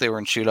felt like they were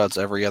in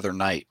shootouts every other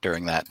night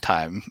during that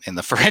time in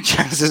the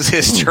franchise's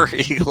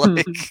history.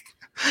 Like,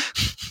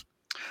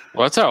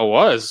 well, that's how it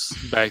was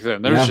back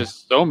then. There was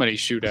just so many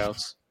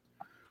shootouts.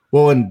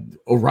 Well, and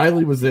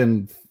O'Reilly was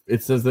in.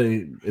 It says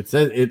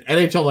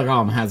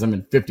NHL.com has him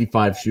in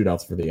 55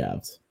 shootouts for the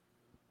Avs.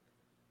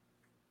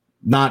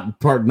 Not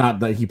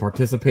that he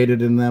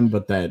participated in them,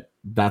 but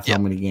that's how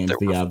many games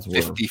the Avs were.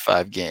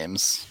 55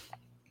 games.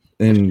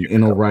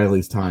 In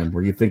O'Reilly's time,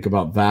 where you think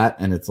about that,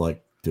 and it's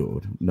like,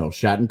 dude, no,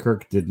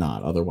 Shattenkirk did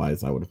not.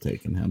 Otherwise, I would have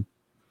taken him.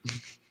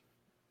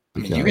 I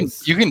mean,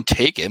 you can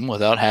take him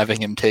without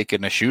having him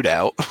taken a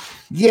shootout.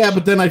 Yeah,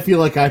 but then I feel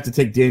like I have to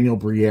take Daniel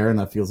Briere, and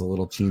that feels a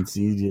little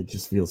chintzy. It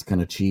just feels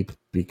kind of cheap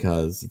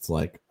because it's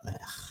like, ugh.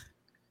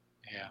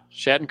 Yeah,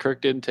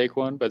 Shattenkirk didn't take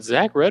one, but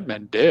Zach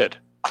Redmond did.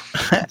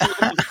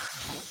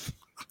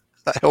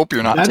 I hope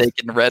you're not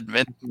taking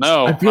Redmond.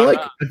 No, I feel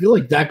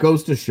like that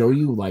goes to show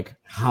you like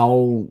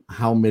how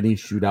many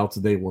shootouts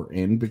they were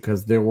in,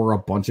 because there were a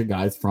bunch of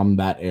guys from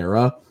that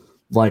era,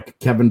 like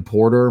Kevin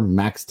Porter,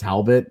 Max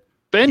Talbot,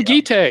 Ben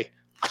Guite.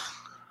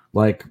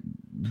 Like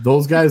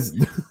those guys.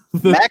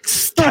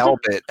 Max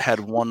Talbot had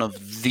one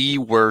of the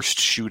worst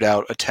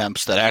shootout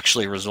attempts that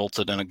actually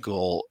resulted in a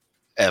goal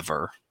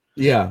ever.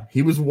 Yeah,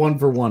 he was 1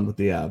 for 1 with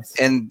the Avs.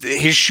 And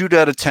his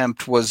shootout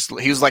attempt he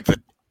was like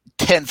the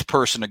 10th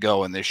person to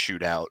go in this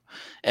shootout,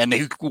 and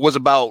he was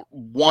about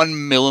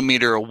 1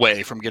 millimeter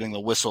away from getting the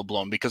whistle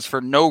blown because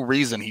for no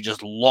reason he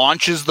just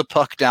launches the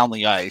puck down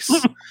the ice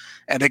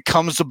and it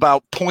comes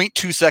about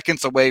 0.2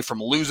 seconds away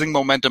from losing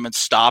momentum and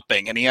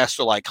stopping, and he has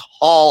to like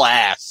haul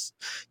ass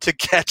to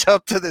catch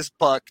up to this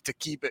puck to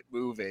keep it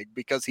moving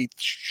because he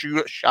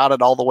shot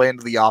it all the way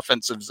into the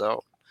offensive zone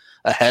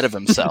ahead of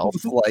himself.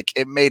 Like,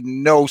 it made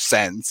no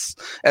sense.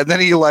 And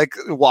then he like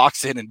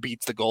walks in and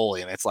beats the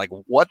goalie, and it's like,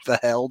 what the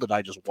hell did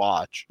I just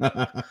watch?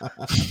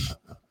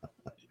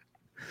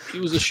 He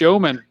was a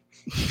showman.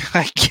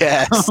 I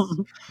guess.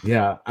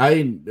 Yeah,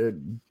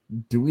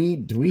 do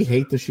we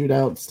hate the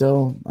shootout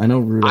still? I know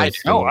Rudolph.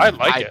 I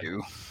like it.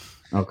 Do.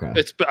 Okay.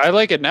 I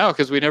like it now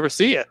because we never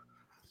see it.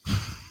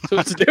 So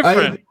it's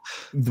different.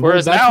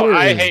 Whereas now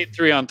I hate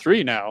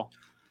 3-on-3 now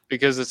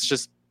because it's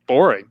just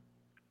boring.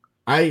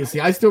 I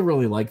still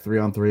really like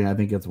 3-on-3. I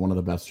think it's one of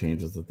the best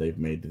changes that they've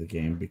made to the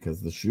game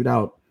because the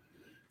shootout,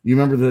 you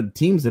remember the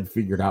teams had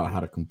figured out how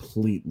to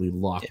completely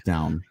lock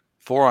down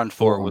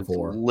 4-on-4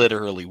 was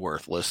literally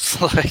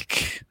worthless.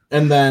 Like,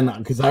 and then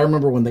because I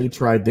remember when they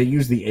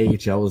used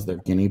the AHL as their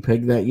guinea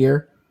pig that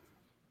year.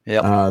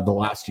 Yeah. The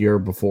last year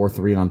before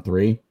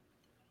 3-on-3,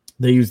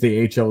 they used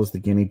the AHL as the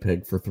guinea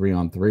pig for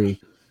 3-on-3.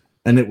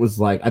 And it was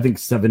like, I think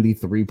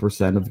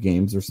 73% of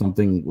games or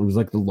something. It was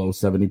like the low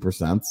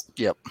 70%.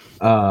 Yep.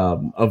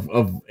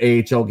 Of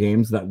AHL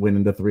games that went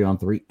into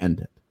 3-on-3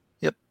 ended.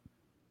 Yep.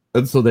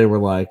 And so they were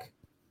like,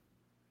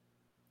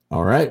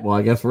 all right, well,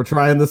 I guess we're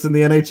trying this in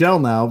the NHL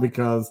now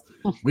because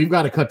we've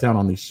got to cut down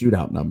on these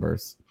shootout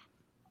numbers.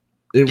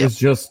 It was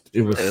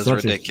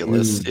such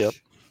ridiculous. A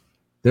huge,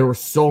 there were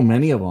so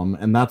many of them.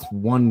 And that's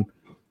one,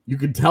 you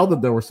could tell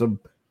that there were some,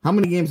 how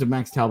many games did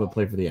Max Talbot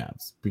play for the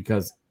Avs?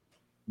 Because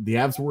the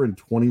Avs were in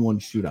 21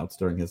 shootouts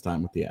during his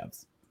time with the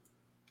Avs.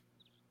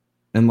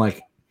 And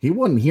like, he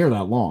wasn't here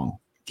that long.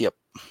 Yep.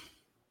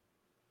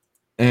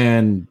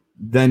 And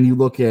then you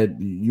look at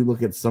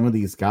some of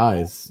these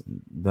guys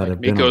that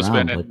have Mikko's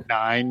been around. Been in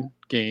 9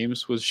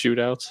 games with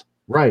shootouts.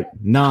 Right.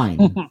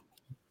 9.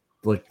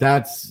 Like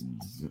it's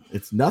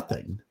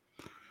nothing.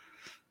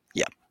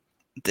 Yeah.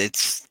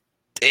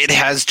 It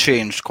has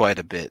changed quite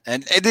a bit.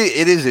 And it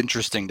is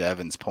interesting to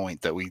Evan's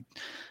point that we,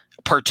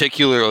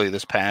 particularly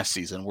this past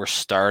season, we're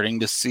starting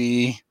to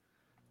see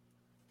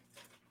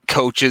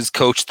coaches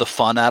coach the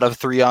fun out of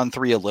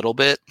 3-on-3 a little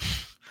bit.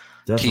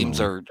 Definitely. Teams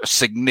are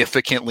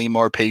significantly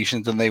more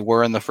patient than they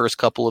were in the first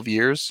couple of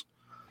years.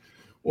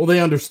 Well,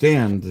 they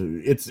understand.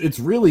 It's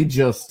really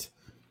just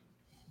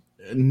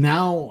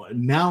now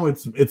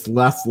it's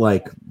less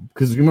like,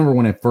 because remember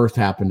when it first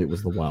happened, it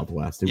was the Wild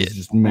West. It was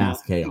just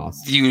mass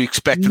chaos. You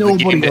expected the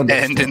game to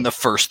end in the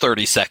first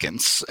 30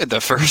 seconds in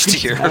the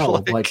first year.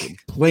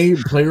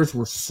 Players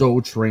were so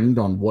trained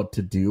on what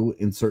to do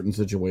in certain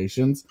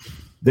situations.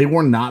 They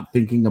were not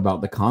thinking about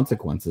the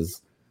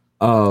consequences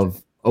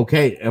of,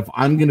 okay, if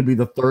I'm going to be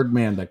the third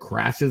man that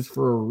crashes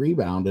for a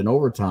rebound in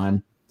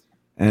overtime,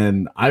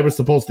 and I was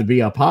supposed to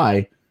be up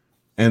high,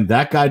 and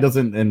that guy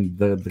doesn't, and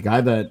the guy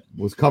that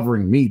was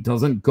covering me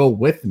doesn't go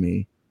with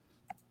me,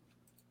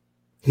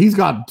 he's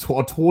got a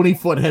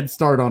 20-foot head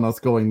start on us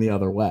going the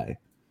other way.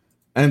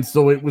 And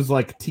so it was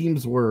like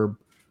games were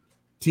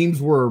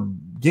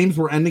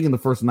ending in the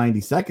first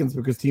 90 seconds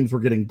because teams were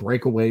getting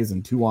breakaways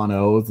and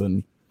 2-on-0s,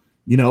 and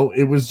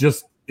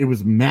it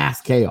was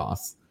mass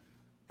chaos.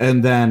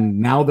 And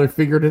then now they've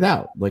figured it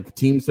out. Like,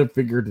 teams have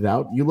figured it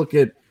out. You look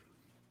at,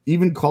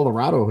 even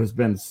Colorado has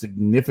been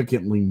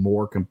significantly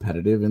more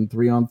competitive in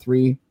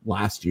 3-on-3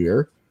 last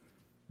year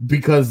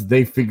because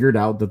they figured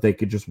out that they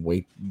could just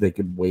wait. They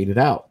could wait it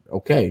out.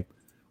 Okay,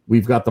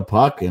 we've got the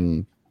puck,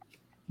 and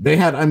they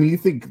had, you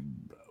think,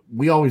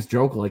 we always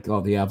joke like, oh,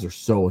 the Avs are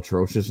so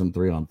atrocious in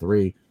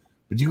 3-on-3.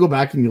 But you go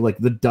back and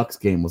the Ducks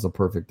game was a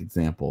perfect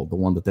example. The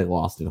one that they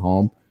lost at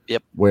home.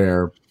 Yep.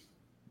 Where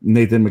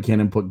Nathan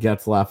McKinnon put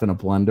Getzlaf in a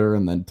blender,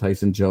 and then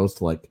Tyson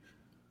Jost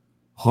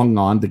hung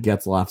on to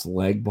Getzlaf's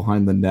leg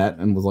behind the net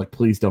and was like,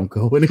 please don't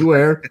go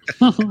anywhere.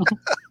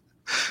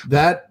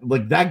 That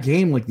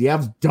game, the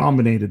Avs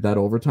dominated that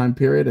overtime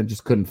period and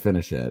just couldn't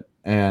finish it.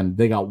 And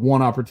they got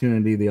one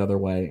opportunity the other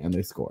way and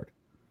they scored.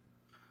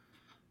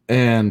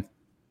 And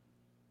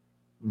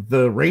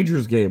the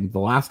Rangers game, the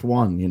last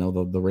one,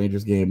 the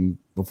Rangers game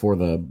before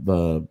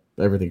the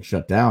everything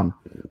shut down,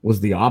 was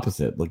the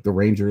opposite. Like, the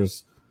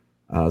Rangers,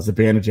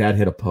 Zibanejad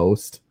hit a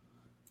post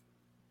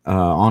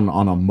on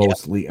a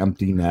mostly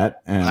empty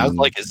net, and that was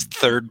like his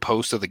third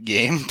post of the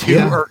game too,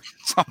 or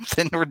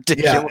something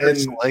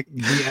ridiculous.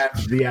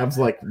 The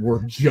Avs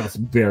were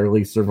just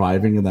barely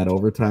surviving in that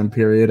overtime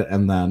period,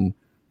 and then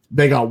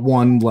they got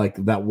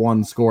that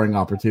one scoring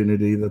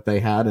opportunity that they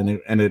had,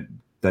 and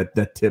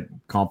that tip,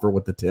 Comfer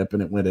with the tip,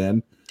 and it went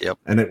in. Yep.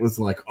 And it was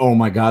like, oh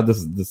my god, this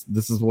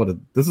is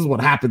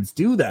what happens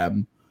to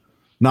them,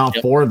 not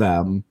for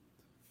them.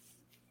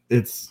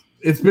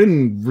 It's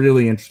been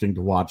really interesting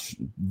to watch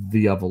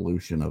the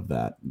evolution of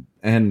that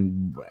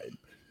and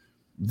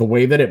the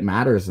way that it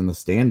matters in the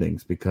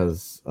standings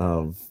because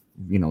of,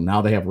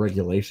 now they have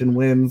regulation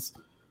wins.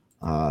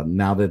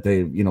 Now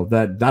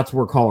that that's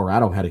where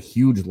Colorado had a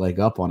huge leg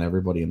up on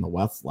everybody in the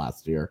West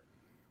last year.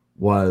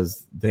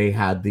 Was they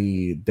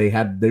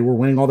were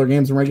winning all their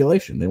games in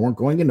regulation. They weren't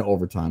going into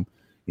overtime.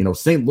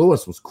 St.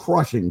 Louis was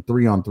crushing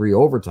 3-on-3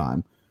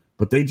 overtime,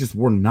 but they just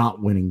were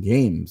not winning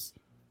games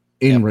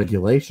in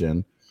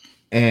regulation.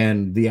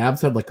 And the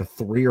Avs had like a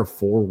 3 or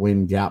 4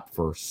 win gap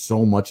for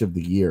so much of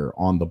the year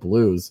on the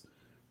Blues.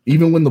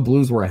 Even when the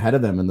Blues were ahead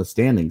of them in the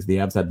standings, the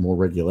Avs had more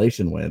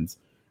regulation wins.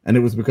 And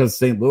it was because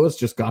St. Louis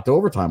just got to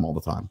overtime all the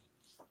time.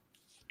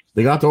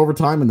 They got to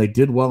overtime and they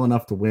did well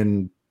enough to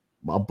win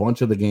a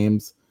bunch of the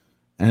games.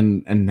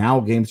 And now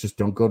games just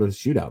don't go to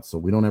shootouts, so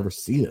we don't ever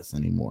see this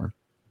anymore.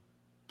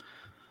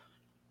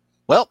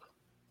 Well,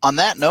 on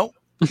that note,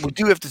 we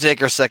do have to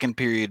take our second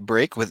period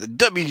break with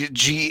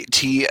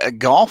WGT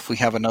Golf. We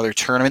have another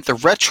tournament, the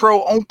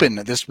Retro Open,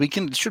 this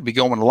weekend. It should be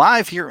going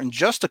live here in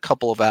just a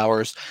couple of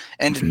hours.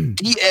 And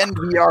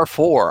DNVR4,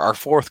 our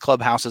 4th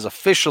clubhouse, is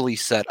officially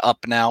set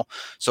up now.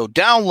 So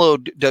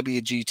download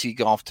WGT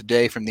Golf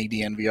today from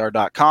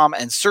thednvr.com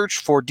and search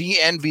for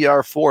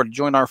DNVR4 to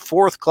join our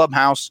 4th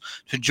clubhouse,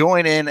 to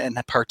join in and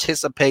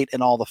participate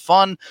in all the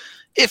fun.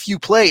 If you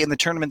play in the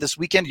tournament this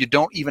weekend, you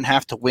don't even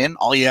have to win.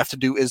 All you have to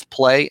do is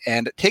play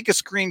and take a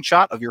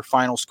screenshot of your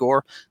final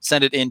score,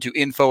 send it into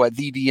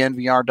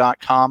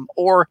info@thednvr.com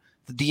or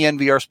the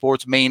DNVR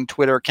Sports main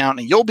Twitter account,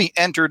 and you'll be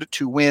entered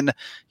to win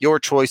your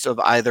choice of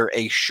either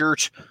a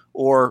shirt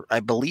or, I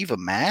believe, a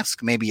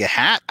mask, maybe a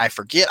hat. I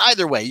forget.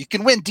 Either way, you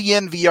can win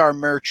DNVR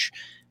merch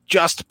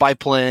just by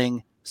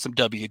playing some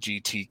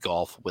WGT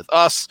Golf with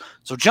us.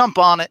 So jump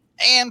on it,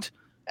 and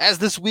as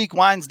this week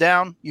winds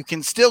down, you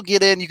can still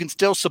get in. You can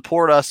still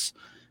support us.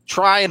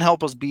 Try and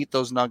help us beat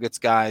those Nuggets,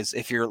 guys.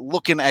 If you're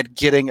looking at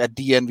getting a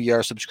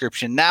DNVR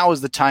subscription, now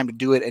is the time to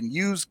do it, and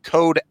use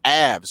code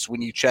AVS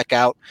when you check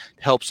out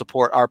to help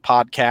support our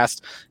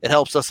podcast. It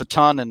helps us a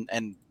ton,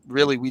 and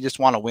really, we just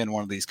want to win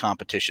one of these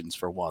competitions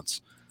for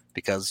once,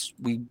 because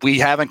we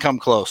haven't come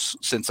close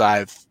since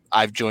I've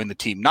joined the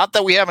team. Not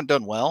that we haven't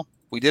done well.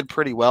 We did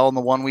pretty well in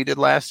the one we did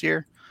last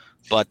year,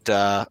 but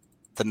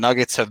the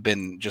Nuggets have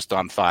been just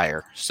on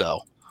fire.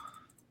 So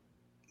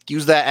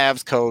use that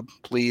AVS code,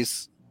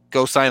 please.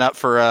 Go sign up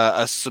for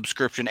a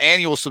subscription,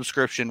 annual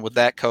subscription with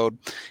that code.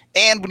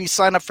 And when you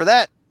sign up for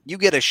that, you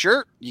get a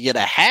shirt, you get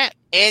a hat,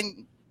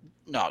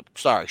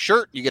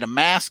 shirt, you get a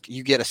mask,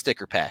 you get a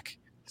sticker pack.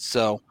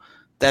 So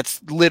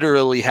that's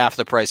literally half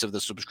the price of the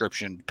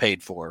subscription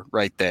paid for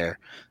right there.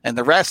 And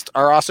the rest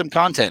are awesome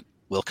content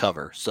we'll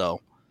cover.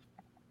 So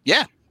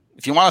yeah,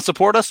 if you want to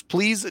support us,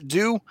 please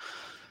do.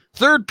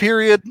 Third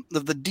period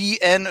of the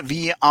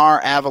DNVR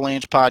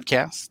Avalanche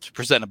podcast,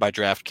 presented by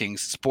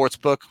DraftKings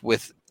Sportsbook,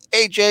 with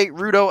AJ,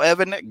 Rudo,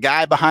 Evan,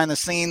 guy behind the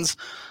scenes.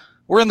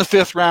 We're in the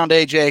 5th round,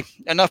 AJ.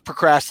 Enough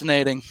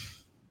procrastinating.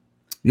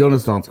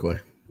 Jonas Donskoy.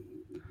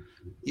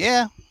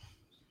 Yeah,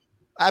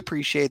 I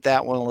appreciate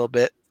that one a little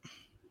bit.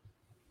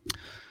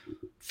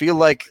 Feel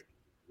like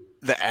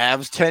the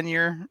Avs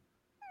tenure,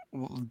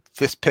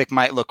 this pick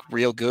might look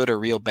real good or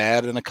real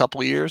bad in a couple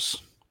of years.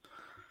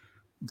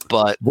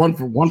 But one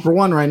for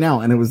one right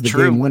now, and it was the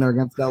True. game winner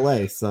against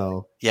LA.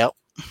 So yep,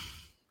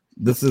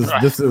 this is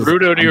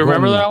Rudo. Do you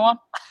remember that one?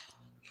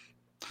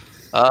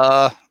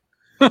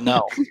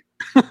 No.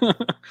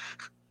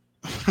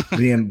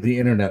 The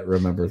internet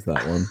remembers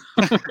that one.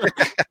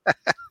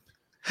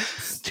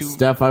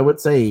 Steph, I would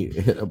say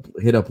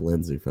hit up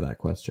Lindsay for that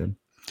question.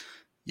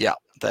 Yeah,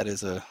 that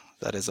is a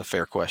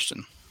fair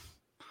question.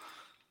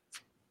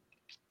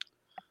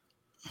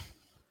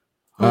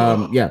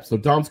 Yeah, so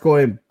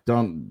Donskoy,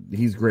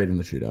 he's great in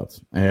the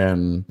shootouts,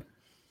 and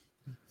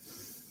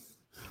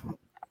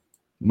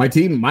my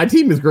team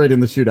is great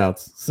in the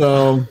shootouts.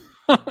 So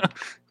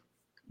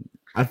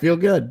I feel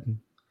good.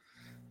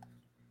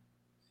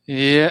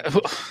 Yeah,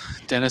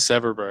 Dennis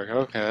Everberg.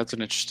 Okay, that's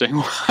an interesting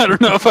one. I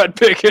don't know if I'd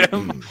pick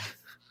him.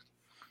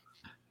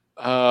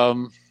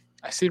 I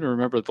seem to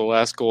remember the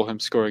last goal him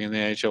scoring in the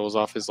NHL was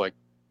off his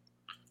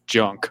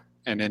junk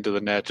and into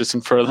the net, just in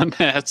front of the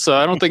net. So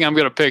I don't think I'm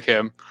going to pick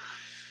him.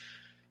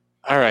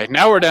 All right,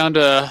 now we're down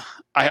to,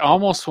 I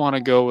almost want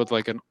to go with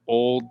an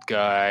old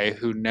guy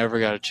who never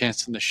got a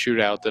chance in the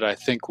shootout that I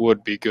think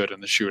would be good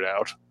in the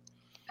shootout.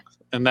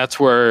 And that's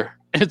where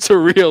it's a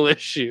real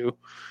issue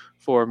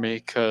for me,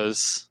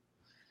 because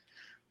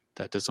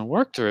that doesn't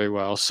work very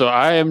well. So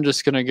I am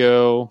just going to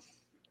go,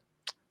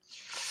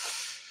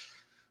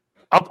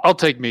 I'll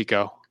take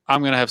Mikko.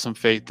 I'm going to have some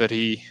faith that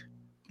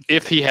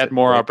if he had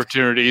more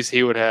opportunities,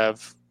 he would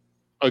have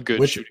a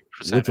good shooting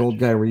percentage. Which old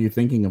guy were you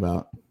thinking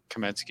about?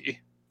 Kamensky.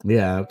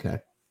 Yeah, okay.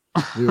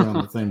 We were on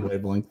the same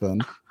wavelength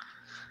then.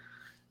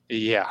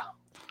 Yeah.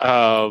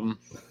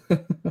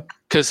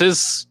 Because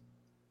his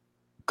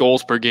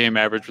goals per game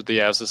average with the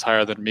Avs is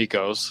higher than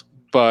Mikko's,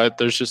 but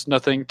there's just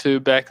nothing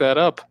to back that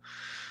up.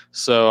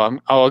 So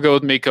I'll go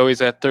with Mikko.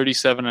 He's at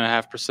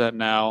 37.5%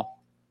 now.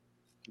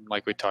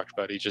 Like we talked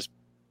about, he just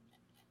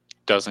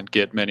doesn't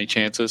get many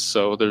chances,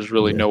 so there's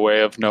really no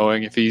way of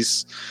knowing if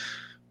he's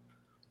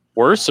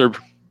worse or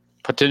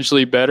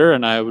potentially better,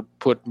 and I would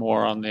put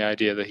more on the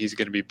idea that he's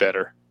going to be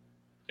better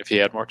if he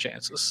had more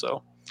chances.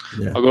 So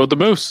Yeah. I'll go with the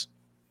Moose.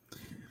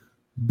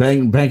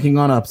 Banking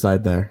on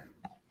upside there.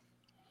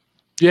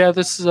 Yeah,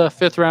 this is a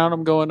 5th round.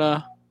 I'm going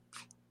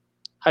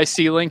high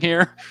ceiling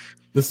here.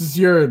 This is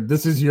your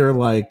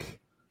like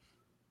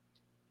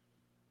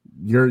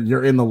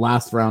you're in the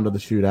last round of the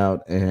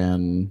shootout,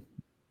 and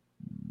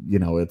you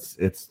know it's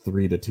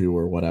 3-2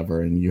 or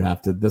whatever, and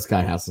this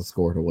guy has to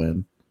score to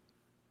win.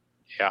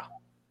 Yeah.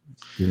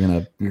 You're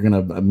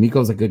gonna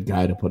Miko's a good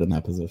guy to put in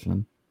that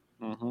position.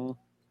 Mm-hmm.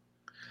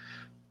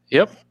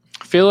 Yep.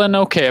 Feeling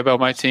okay about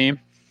my team.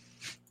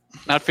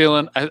 Not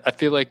feeling. I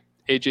feel like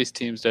AJ's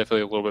team's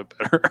definitely a little bit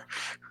better.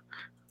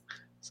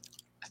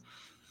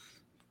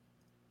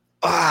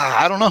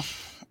 I don't know.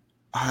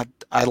 I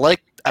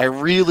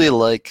really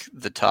like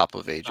the top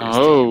of AJ's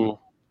team.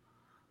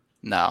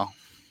 No.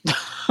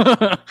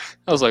 I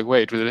was like,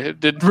 wait, did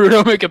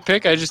Rudo make a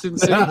pick? I just didn't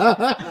see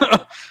it.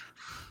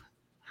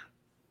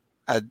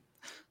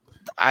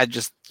 I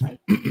just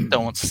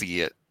don't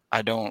see it.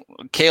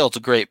 Kale's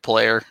a great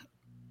player.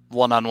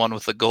 One-on-one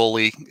with the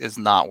goalie is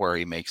not where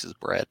he makes his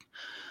bread.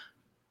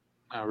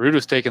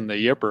 Rudo's taking the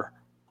yipper.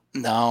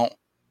 No,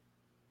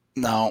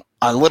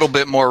 a little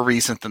bit more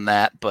recent than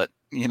that, but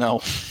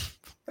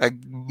a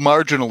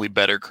marginally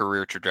better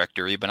career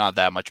trajectory, but not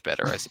that much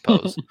better, I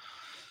suppose.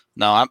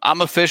 No,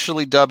 I'm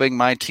officially dubbing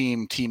my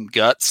team Team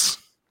Guts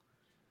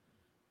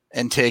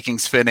and taking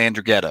Sven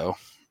Andrighetto.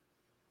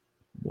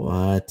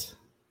 What?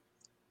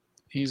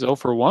 He's 0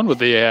 for 1 with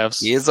the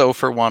Avs. He is 0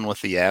 for 1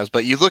 with the Avs,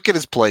 but you look at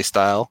his play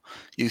style,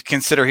 you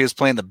consider he was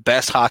playing the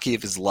best hockey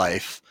of his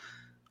life.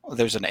 Oh,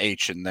 there's an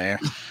H in there.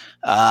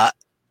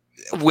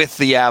 With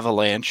the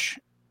Avalanche.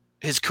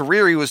 His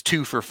career, he was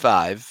 2 for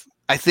 5.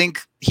 I think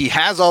he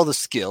has all the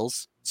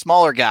skills.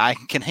 Smaller guy,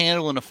 can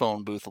handle in a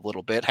phone booth a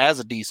little bit, has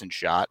a decent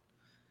shot.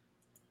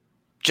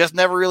 Just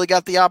never really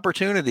got the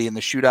opportunity in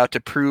the shootout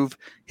to prove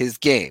his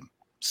game.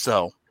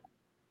 So,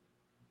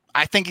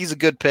 I think he's a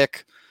good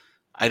pick.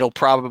 It'll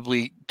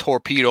probably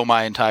torpedo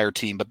my entire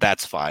team, but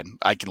that's fine.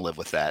 I can live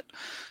with that.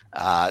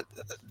 I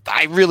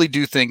really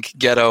do think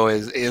Ghetto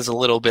is a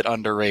little bit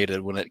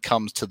underrated when it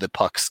comes to the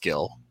puck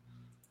skill.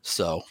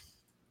 So,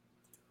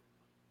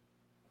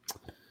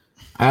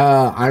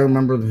 I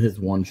remember his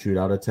one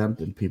shootout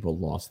attempt, and people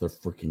lost their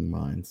freaking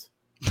minds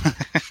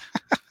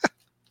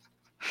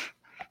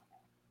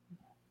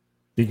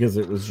because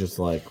it was just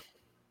like,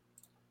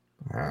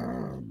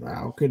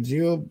 how could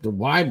you?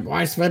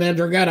 Why Sven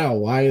Andrighetto?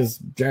 Why is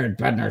Jared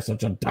Bednar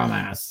such a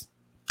dumbass?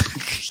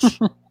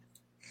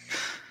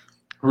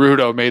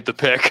 Rudo made the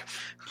pick.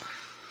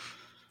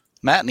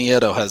 Matt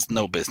Nieto has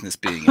no business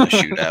being in a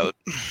shootout.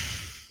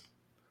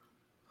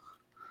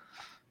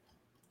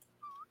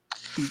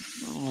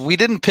 We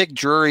didn't pick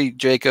Drury,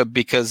 Jacob,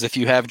 because if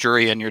you have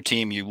Drury on your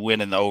team, you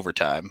win in the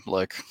overtime.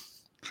 Like,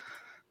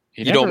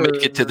 you don't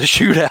make it to the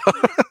shootout.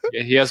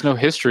 He has no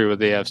history with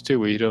the Avs, too.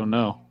 We don't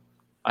know.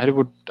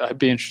 I'd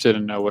be interested to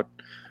know what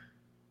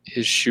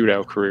his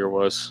shootout career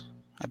was.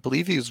 I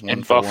believe he was 1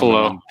 in for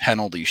Buffalo 1 on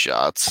penalty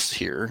shots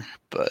here,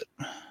 but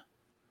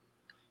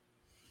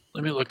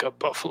let me look up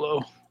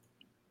Buffalo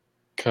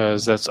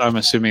because I'm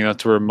assuming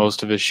that's where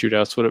most of his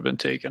shootouts would have been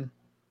taken.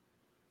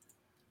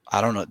 I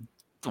don't know.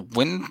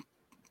 When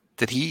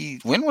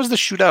was the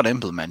shootout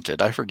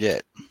implemented? I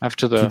forget.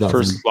 After the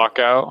first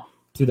lockout?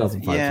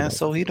 2005. Yeah,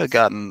 so he'd have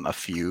gotten a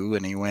few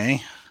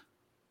anyway.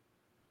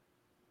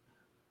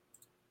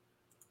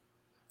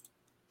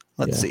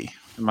 Let's see.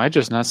 Am I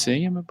just not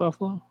seeing him at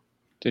Buffalo?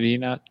 Did he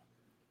not?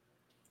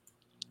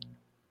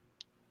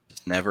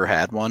 Never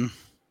had one.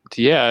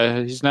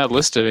 Yeah, he's not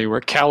listed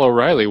anywhere. Cal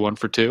O'Reilly 1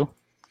 for 2.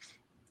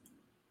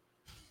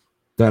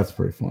 That's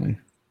pretty funny.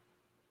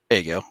 There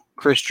you go.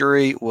 Chris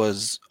Drury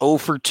was 0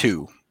 for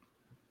 2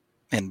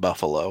 in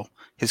Buffalo.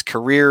 His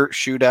career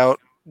shootout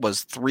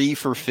was 3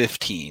 for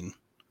 15.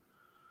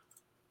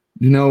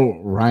 You know,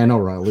 Ryan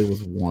O'Reilly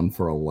was 1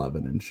 for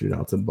 11 in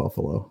shootouts in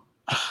Buffalo.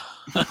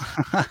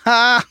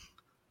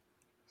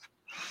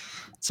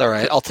 It's all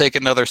right. I'll take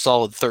another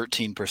solid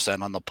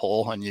 13% on the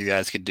poll, and you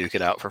guys can duke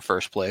it out for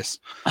first place.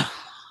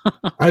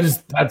 I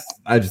just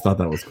thought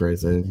that was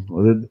crazy.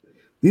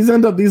 These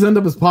end up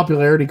as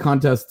popularity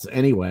contests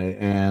anyway,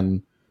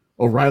 and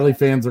O'Reilly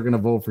fans are going to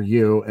vote for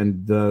you,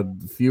 and the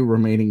few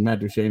remaining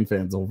Matt Duchene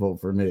fans will vote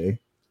for me,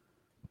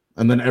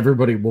 and then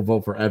everybody will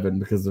vote for Evan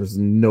because there's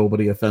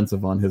nobody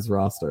offensive on his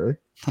roster.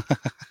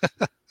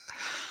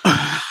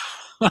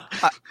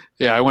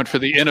 Yeah, I went for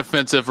the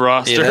inoffensive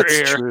roster. Yeah,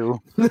 that's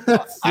true.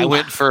 I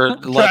went for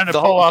trying to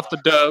pull off the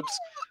dubs.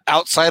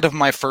 Outside of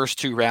my first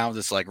 2 rounds,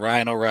 it's like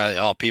Ryan O'Reilly.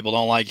 Oh, people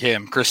don't like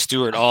him. Chris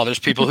Stewart. Oh, there's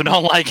people who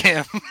don't like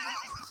him.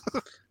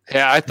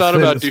 Yeah, I thought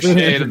about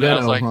Duchene, and then I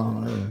was like,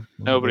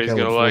 nobody's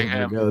going to like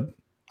him. Good.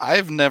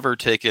 I've never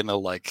taken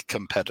a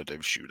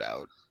competitive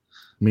shootout.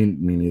 Me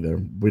neither.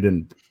 We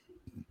didn't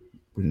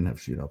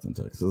have shootouts in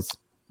Texas.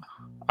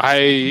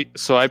 I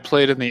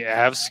played in the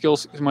Avs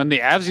skills when the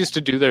Avs used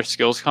to do their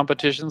skills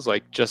competitions,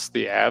 like just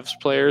the Avs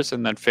players,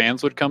 and then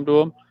fans would come to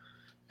them.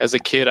 As a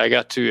kid, I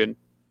got to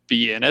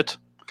be in it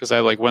because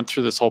I went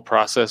through this whole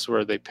process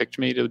where they picked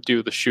me to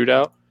do the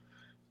shootout,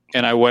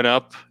 and I went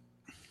up,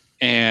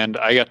 and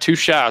I got 2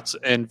 shots,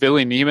 and Ville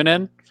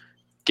Nieminen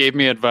gave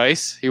me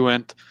advice. He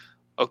went,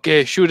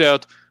 "Okay,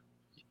 shootout.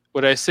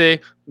 What I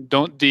say,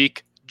 don't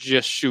deke,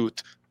 just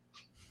shoot."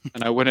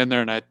 And I went in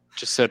there and I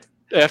just said,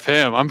 "F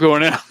him. I'm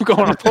going in. I'm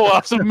going to pull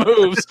off some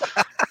moves."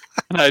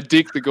 And I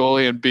deked the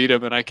goalie and beat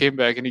him. And I came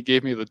back and he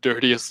gave me the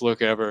dirtiest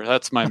look ever.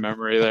 That's my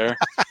memory there.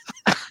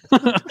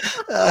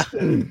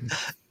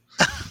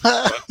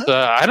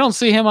 But, I don't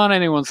see him on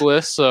anyone's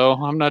list, so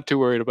I'm not too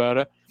worried about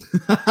it.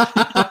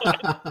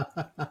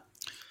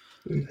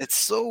 It's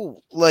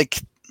so like,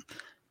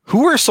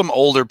 who are some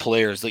older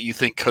players that you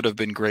think could have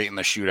been great in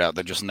the shootout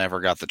that just never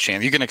got the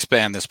chance? You can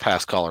expand this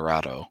past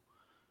Colorado.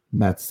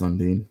 Matt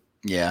Sundin.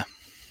 Yeah.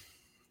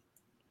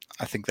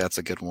 I think that's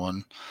a good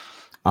one.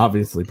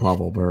 Obviously,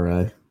 Pavel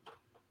Bure.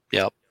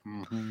 Yep.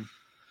 Mm-hmm.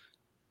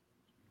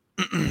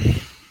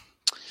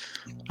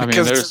 I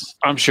mean,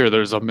 I'm sure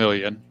there's a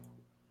million.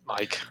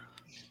 Like,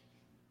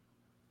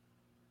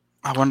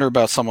 I wonder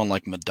about someone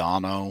like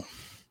Modano.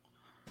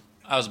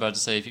 I was about to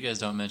say, if you guys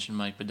don't mention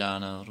Mike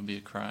Modano, it'll be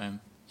a crime.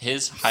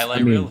 His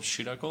highlight reel of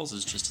shootout goals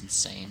is just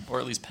insane, or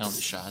at least penalty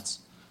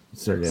shots.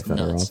 Sergei It's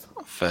Fedorov. nuts.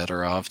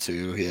 Fedorov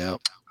too, yeah.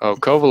 Oh,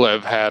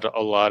 Kovalev had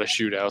a lot of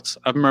shootouts.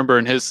 I remember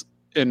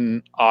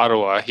in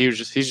Ottawa, he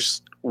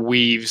just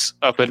weaves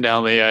up and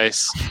down the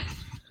ice.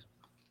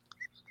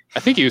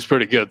 I think he was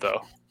pretty good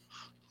though.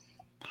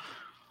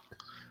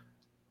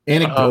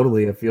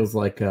 Anecdotally, it feels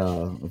like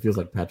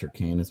Patrick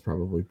Kane has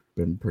probably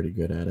been pretty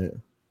good at it.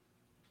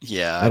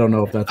 Yeah. I don't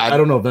know if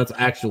that's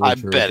actually I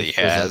true. bet It he just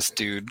feels has, like,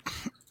 dude.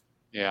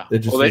 Yeah. It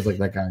just feels like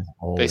that guy's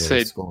always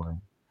say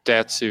scoring.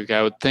 Datsuk,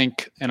 I would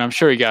think, and I'm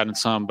sure he got in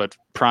some, but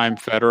Prime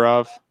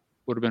Fedorov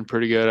would have been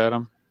pretty good at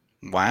him.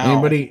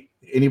 Wow.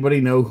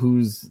 Anybody know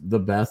who's the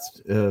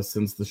best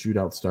since the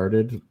shootout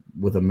started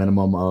with a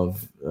minimum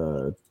of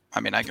I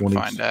mean, I can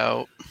find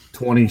out.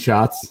 20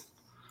 shots?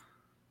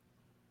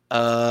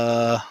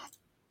 I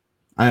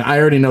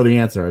already know the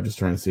answer. I'm just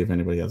trying to see if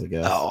anybody has a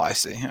guess. Oh, I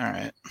see. All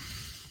right.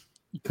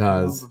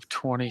 Because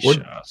 20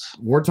 shots.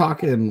 We're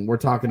talking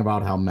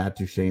about how Matt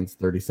Duchene's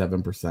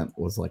 37%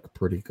 was like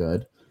pretty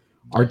good.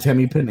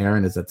 Artemi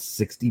Panarin is at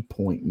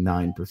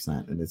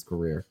 60.9% in his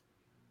career.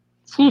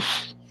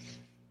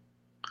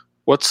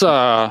 What's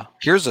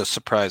Here's a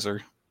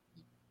surpriser.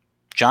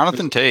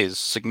 Jonathan Toews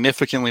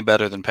significantly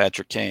better than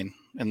Patrick Kane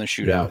in the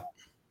shootout.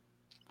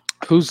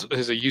 is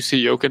it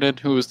UC Jokinen,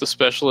 who was the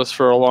specialist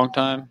for a long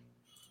time?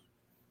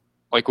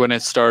 Like when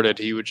it started,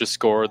 he would just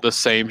score the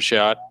same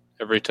shot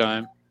every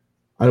time.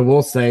 I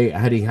will say,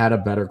 had he had a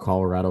better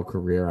Colorado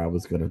career, I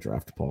was going to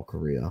draft Paul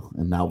Correa.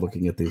 And now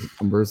looking at these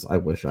numbers, I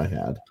wish I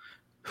had.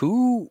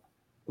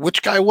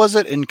 Which guy was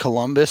it in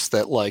Columbus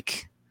that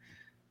like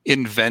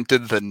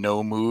invented the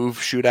no move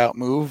shootout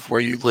move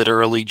where you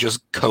literally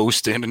just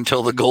coast in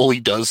until the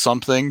goalie does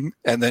something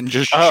and then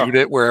just shoot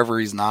it wherever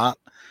he's not?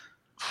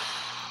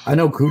 I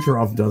know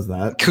Kucherov does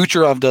that.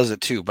 Kucherov does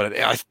it too, but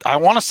I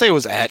want to say it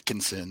was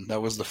Atkinson.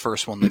 That was the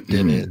first one that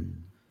did it.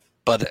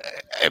 But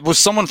it was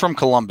someone from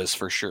Columbus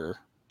for sure.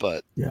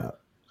 But yeah.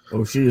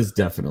 Oh, she is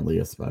definitely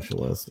a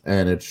specialist,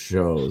 and it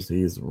shows.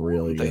 He's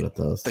really good at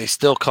this. They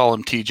still call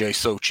him TJ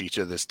Sochi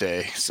to this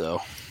day. So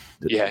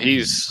yeah,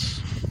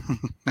 he's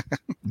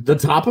the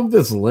top of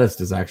this list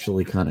is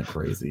actually kind of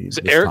crazy. Is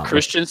Eric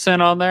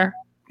Christensen on there?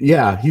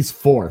 Yeah, he's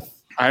 4th.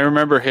 I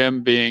remember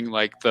him being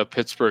like the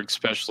Pittsburgh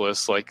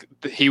specialist. Like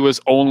he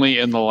was only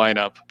in the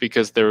lineup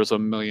because there was a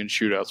million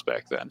shootouts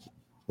back then.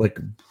 Like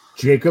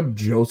Jacob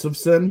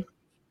Josephson,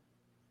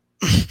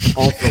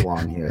 also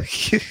on here.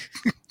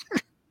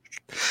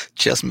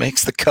 Just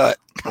makes the cut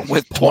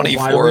with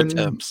 24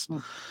 attempts.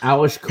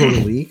 Alex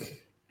Kotelik,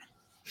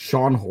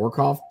 Sean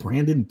Horkoff,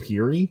 Brandon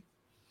Peary.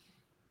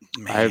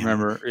 Man. I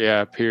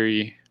remember,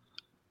 Peary,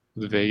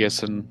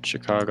 Vegas and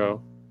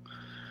Chicago.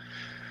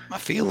 I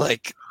feel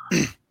like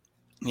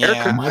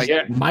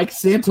Mike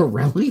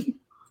Santorelli.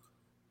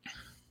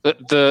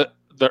 The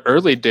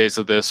early days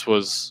of this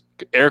was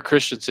Eric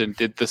Christensen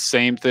did the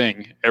same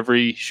thing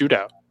every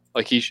shootout.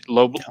 Like he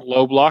low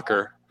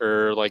blocker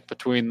or like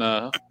between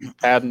the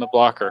pad and the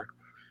blocker.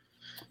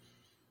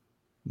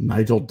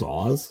 Nigel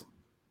Dawes.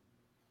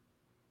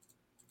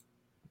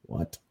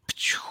 What?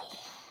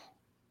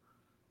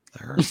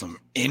 There are some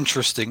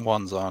interesting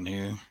ones on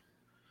here.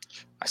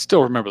 I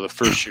still remember the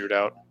first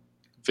shootout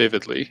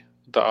vividly,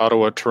 the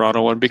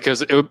Ottawa-Toronto one,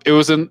 because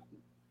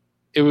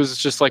it was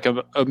just like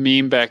a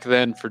meme back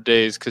then for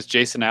days because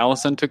Jason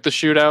Allison took the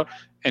shootout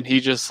and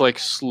he just like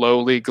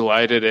slowly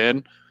glided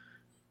in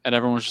and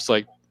everyone was just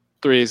like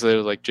 3 days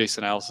later, like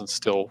Jason Allison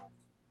still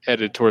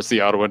headed towards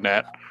the Ottawa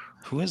net.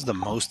 Who has the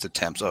most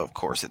attempts? Oh, of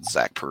course, it's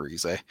Zach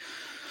Parise.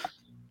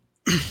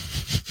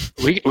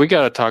 We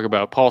got to talk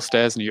about Paul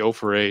Stastny 0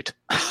 for 8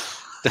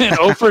 and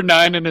 0 for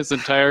 9 in his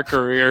entire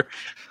career.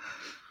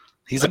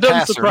 He's a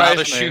passer, not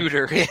a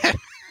shooter.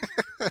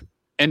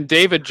 And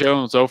David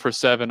Jones 0 for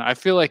 7. I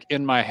feel like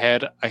in my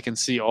head I can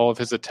see all of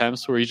his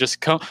attempts where he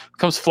just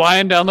comes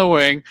flying down the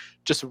wing,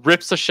 just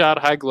rips a shot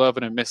high glove,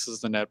 and it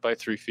misses the net by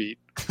 3 feet.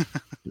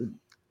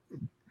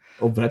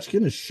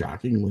 Ovechkin is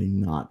shockingly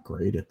not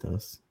great at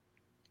this.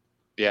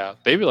 Yeah,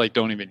 they like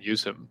don't even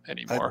use him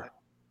anymore.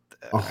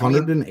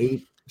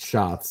 108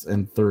 shots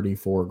and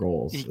 34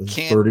 goals. He Is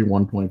can't-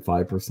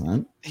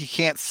 31.5%. He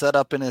can't set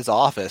up in his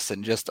office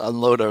and just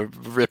unload a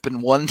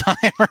ripping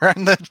one-timer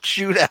in the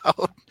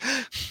shootout.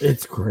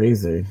 It's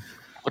crazy.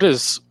 What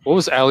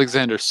was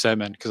Alexander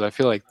Semin? Because I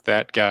feel like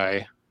that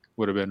guy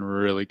would have been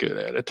really good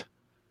at it.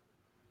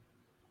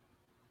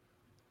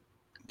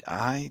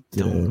 I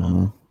Yeah, don't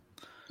know.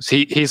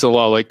 He's a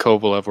lot like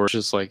Kovalev, where it's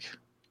just like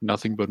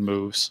nothing but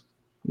moves.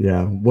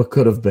 Yeah, what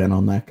could have been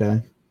on that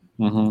guy?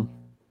 Mm-hmm.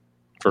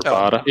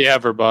 Verbata. Yeah,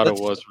 Verbata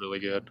was really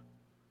good.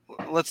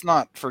 Let's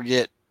not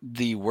forget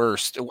the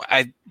worst.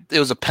 It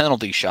was a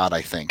penalty shot,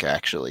 I think,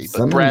 actually. But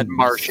Someone- Brad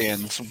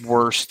Marchand's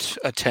worst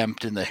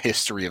attempt in the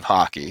history of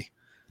hockey.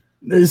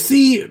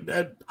 See,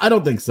 I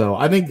don't think so.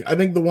 I think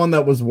the one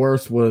that was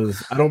worse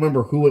was, I don't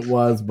remember who it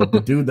was, but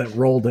the dude that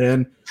rolled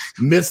in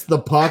missed the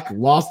puck,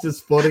 lost his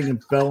footing,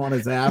 and fell on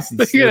his ass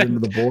and slid into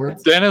the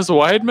boards. Dennis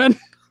Weidman?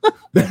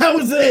 That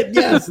was it.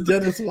 Yes,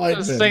 Dennis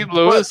Weidman. St.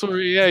 Louis, where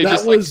he That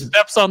just was-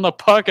 steps on the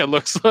puck, it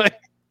looks like.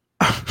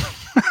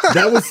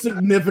 That was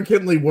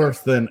significantly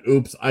worse than,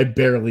 oops, I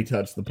barely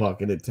touched the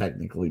puck and it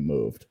technically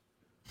moved.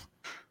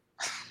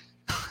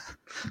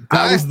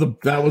 That was the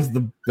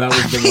one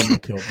that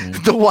killed me.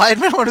 The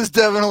Weidman one is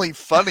definitely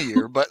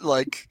funnier, but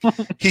like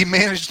he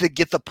managed to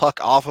get the puck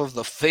off of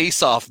the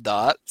face-off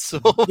dot. So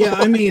Yeah,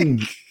 I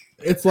mean,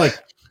 it's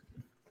like,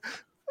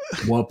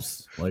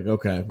 whoops. Like,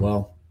 okay,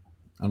 well,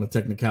 on a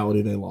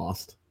technicality, they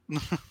lost.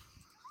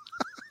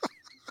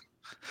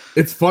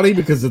 It's funny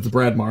because it's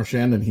Brad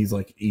Marchand and he's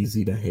like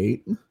easy to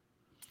hate.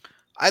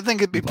 I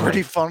think it'd be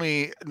pretty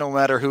funny no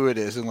matter who it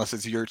is, unless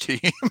it's your team.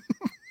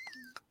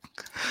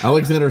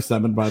 Alexander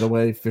Semin, by the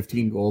way,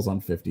 15 goals on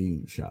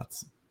 50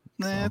 shots.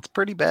 That's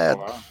pretty bad.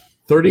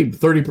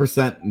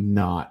 30%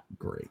 not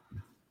great.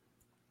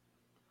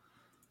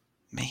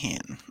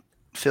 Man,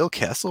 Phil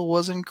Kessel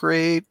wasn't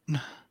great.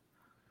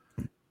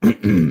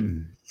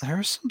 There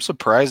are some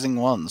surprising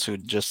ones who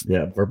just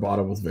Yeah,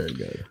 Verbata was very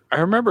good. I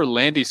remember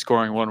Landy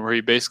scoring one where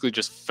he basically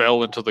just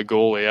fell into the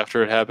goalie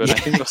after it happened. I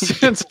think it was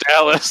against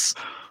Dallas.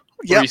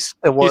 yeah,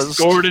 it was. He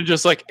scored and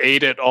just like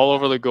ate it all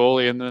over the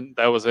goalie, and then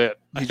that was it.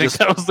 I think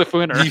that was the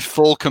winner. He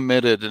full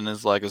committed and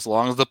is like, as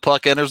long as the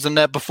puck enters the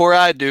net before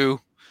I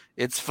do,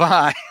 it's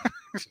fine.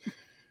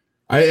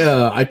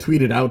 I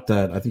tweeted out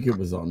that, I think it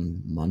was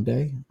on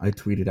Monday, I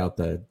tweeted out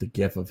the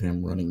gif of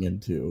him running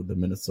into the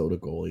Minnesota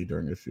goalie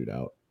during a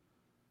shootout,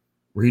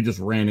 where he just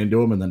ran into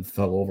him and then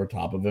fell over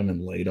top of him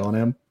and laid on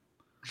him.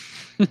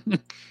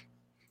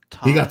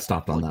 He got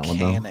stopped on that one,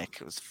 though.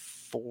 It was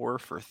 4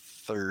 for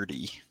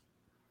 30.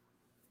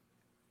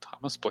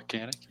 Thomas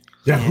Plekanec.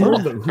 Yeah, who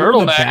are the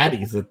Turtleneck.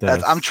 baddies at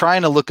this? I'm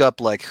trying to look up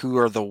like who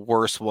are the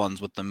worst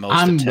ones with the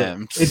most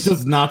attempts. It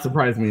does not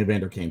surprise me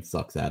Evander Kane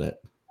sucks at it.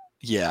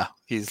 Yeah,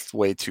 he's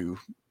way too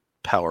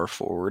power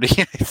forwardy,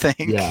 I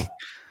think. Yeah.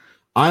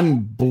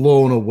 I'm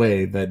blown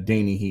away that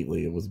Danny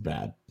Heatley was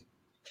bad.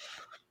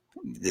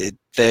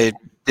 They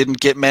didn't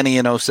get many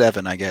in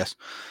 07, I guess.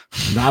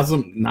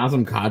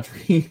 Nazem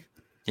Kadri.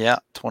 Yeah,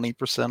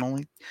 20%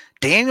 only.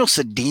 Daniel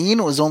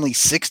Sedin was only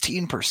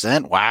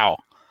 16%. Wow.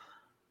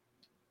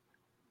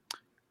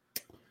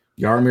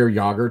 Jaromir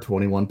Jagr,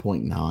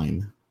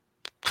 21.9.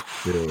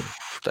 Dude.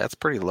 That's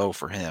pretty low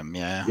for him,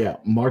 yeah. Yeah,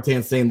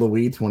 Martin St.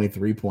 Louis,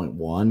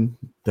 23.1.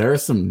 There are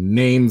some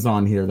names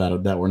on here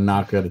that were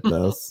not good at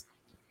this.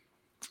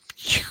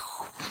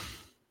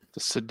 The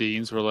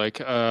Sedins were like,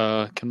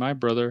 can my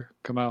brother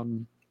come out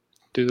and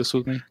do this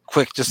with me?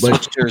 Quick, just Like-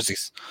 switch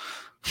jerseys.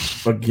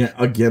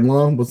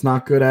 Aginla was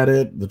not good at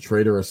it. The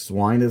Trader of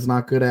Swine is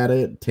not good at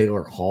it.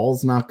 Taylor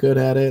Hall's not good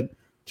at it.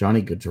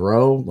 Johnny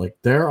Gaudreau. Like,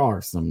 there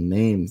are some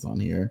names on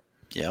here.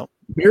 Yep.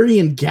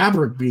 Marian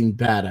Gabrick being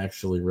bad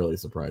actually really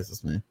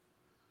surprises me.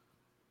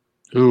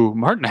 Ooh,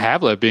 Martin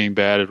Havlat being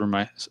bad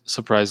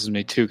surprises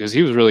me too, because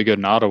he was really good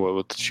in Ottawa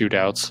with the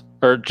shootouts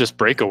or just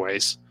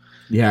breakaways.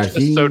 Yeah,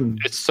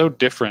 It's so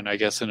different, I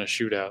guess, in a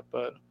shootout.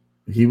 But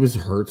he was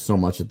hurt so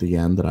much at the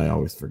end that I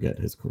always forget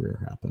his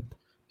career happened.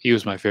 he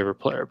was my favorite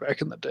player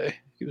back in the day.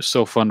 He was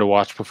so fun to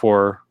watch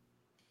before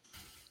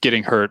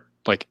getting hurt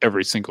like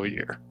every single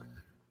year.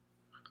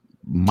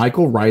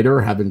 Michael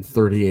Ryder having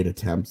 38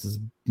 attempts is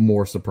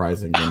more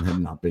surprising than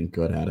him not being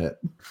good at it.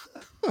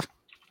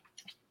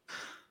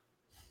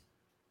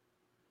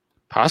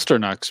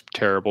 Pasternak's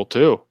terrible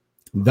too.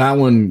 That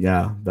one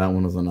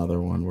is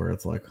another one where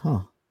it's like, huh.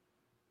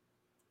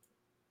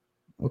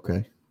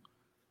 Okay.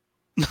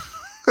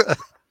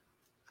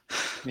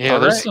 Yeah, All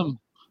there's right.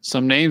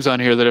 some names on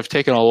here that have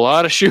taken a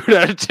lot of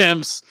shootout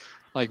attempts.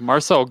 Like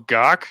Marcel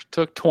Gach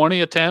took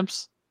 20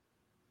 attempts.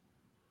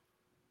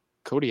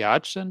 Cody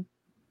Hodgson.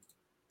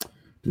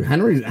 Dude,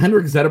 Henrik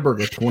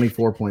Zetterberg at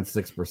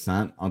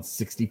 24.6% on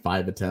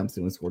 65 attempts.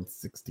 He only scored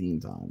 16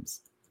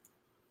 times.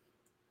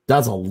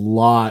 That's a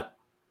lot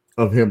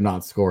of him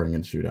not scoring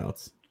in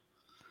shootouts.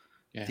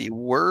 Yeah. The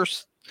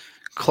worst.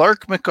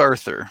 Clark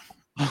MacArthur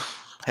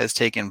has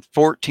taken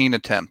 14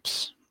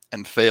 attempts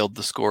and failed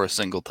to score a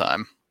single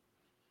time.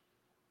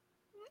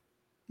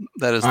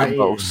 That is the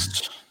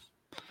most.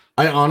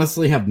 I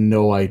honestly have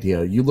no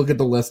idea. You look at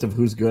the list of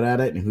who's good at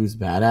it and who's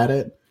bad at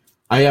it.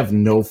 I have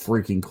no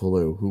freaking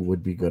clue who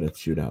would be good at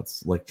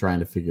shootouts, like trying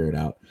to figure it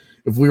out.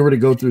 If we were to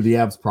go through the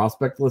Avs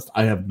prospect list,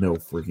 I have no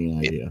freaking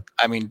idea.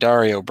 I mean,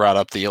 Dario brought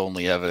up the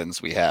only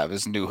evidence we have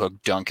is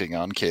Newhook dunking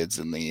on kids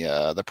in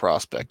the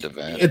prospect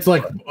event. It's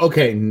like,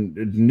 okay,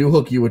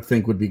 Newhook you would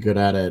think would be good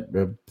at it.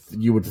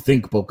 You would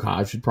think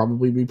Bocage should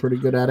probably be pretty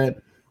good at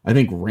it. I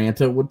think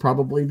Ranta would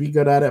probably be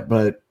good at it,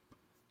 but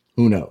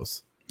who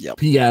knows? Yep.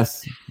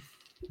 P.S.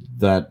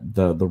 that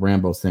the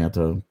Rambo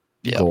Santa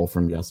goal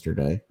from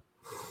yesterday.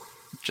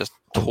 Just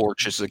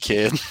torches a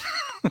kid.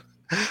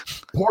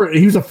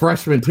 He was a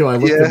freshman too. I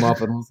looked him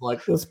up and was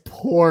like, this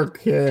poor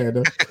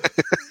kid.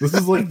 This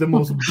is like the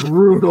most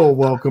brutal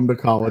welcome to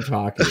college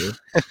hockey.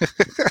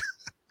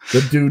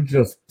 The dude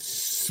just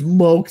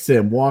smokes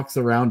him, walks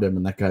around him,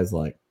 and that guy's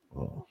like,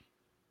 oh.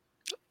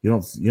 You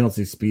don't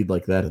see speed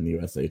like that in the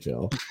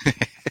USHL.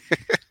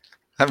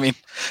 I mean,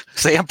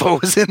 Zampa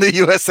was in the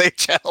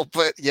USHL,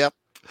 but yep.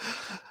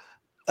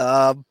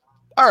 All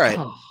right.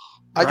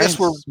 I guess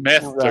we're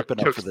Smith wrapping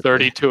up took for the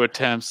 32 day.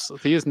 Attempts.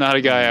 He is not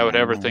a guy I would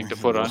ever think to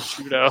put on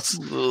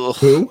shootouts.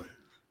 Who?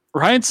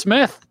 Ryan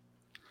Smith.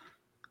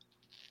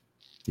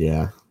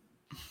 Yeah.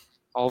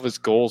 All of his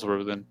goals were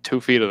within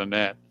 2 feet of the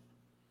net.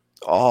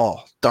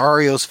 Oh,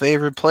 Dario's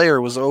favorite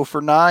player was 0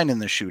 for 9 in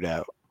the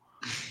shootout.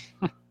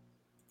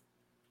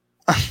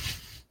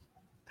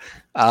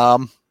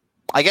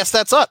 I guess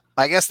that's it.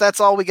 I guess that's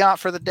all we got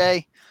for the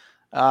day.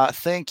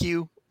 Thank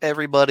you,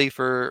 everybody,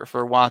 for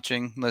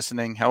watching,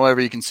 listening,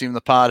 however you consume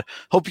the pod.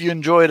 Hope you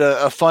enjoyed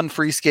a fun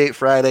Free Skate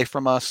Friday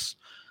from us.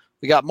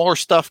 We got more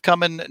stuff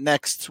coming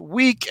next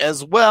week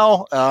as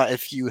well.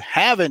 If you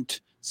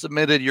haven't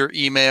submitted your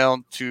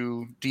email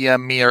to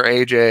DM me or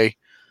AJ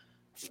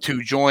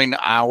to join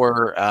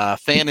our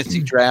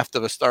fantasy draft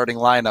of a starting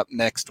lineup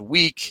next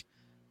week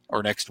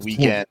or next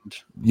weekend.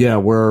 Yeah,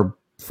 we're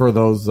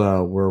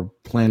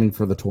planning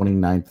for the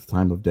 29th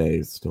time of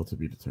day, still to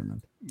be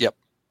determined. Yep.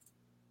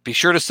 Be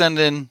sure to send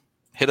in,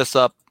 hit us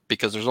up,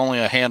 because there's only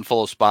a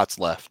handful of spots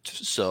left.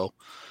 So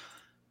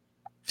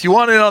if you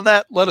want in on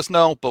that, let us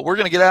know. But we're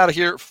going to get out of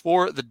here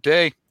for the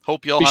day.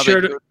 Hope y'all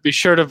be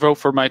sure to vote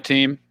for my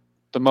team,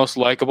 the most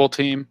likable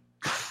team.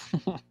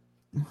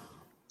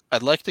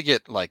 I'd like to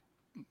get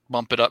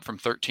bump it up from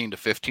 13 to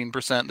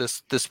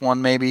 15% this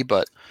one maybe,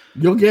 but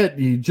you'll get,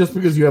 just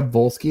because you have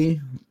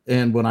Volsky,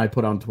 and when I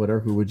put on Twitter,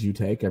 who would you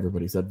take?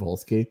 Everybody said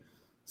Volsky.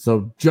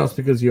 So just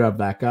because you have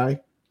that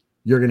guy,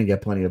 you're going to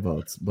get plenty of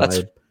votes.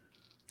 But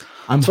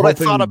that's what I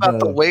thought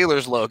about the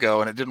Whalers logo,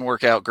 and it didn't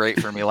work out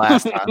great for me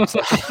last time. So.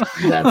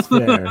 That's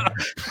fair.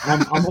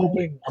 I'm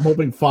hoping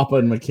Foppa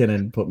and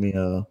McKinnon put me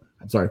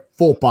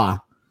Fopa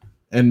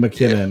and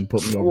McKinnon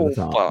put me over the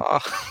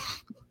top.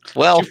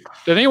 Well,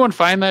 did anyone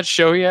find that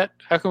show yet?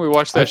 How can we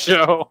watch that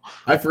show?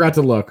 I forgot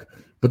to look,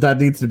 but that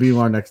needs to be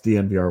our next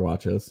DNVR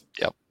watches.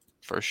 Yep,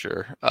 for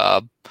sure.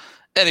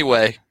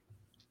 Anyway,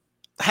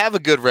 have a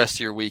good rest of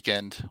your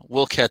weekend.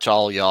 We'll catch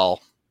all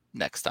y'all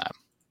next time.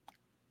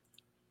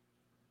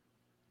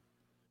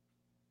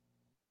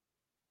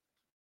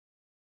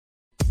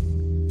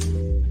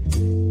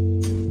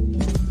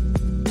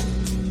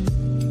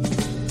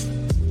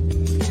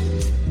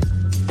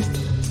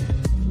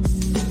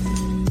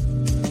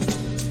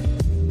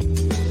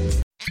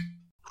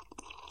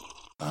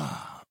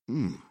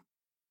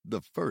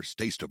 The first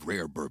taste of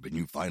rare bourbon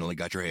you finally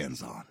got your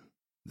hands on.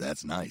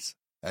 That's nice.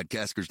 At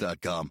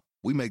Caskers.com,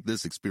 we make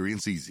this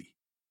experience easy.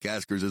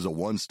 Caskers is a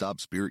one-stop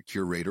spirit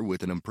curator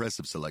with an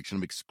impressive selection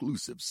of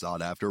exclusive,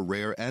 sought-after,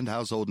 rare, and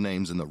household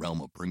names in the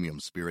realm of premium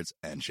spirits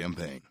and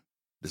champagne.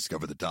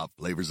 Discover the top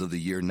flavors of the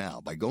year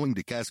now by going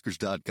to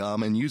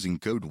Caskers.com and using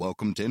code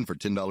WELCOME10 for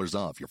 $10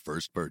 off your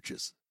first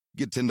purchase.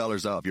 Get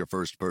 $10 off your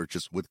first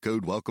purchase with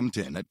code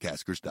WELCOME10 at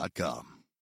Caskers.com.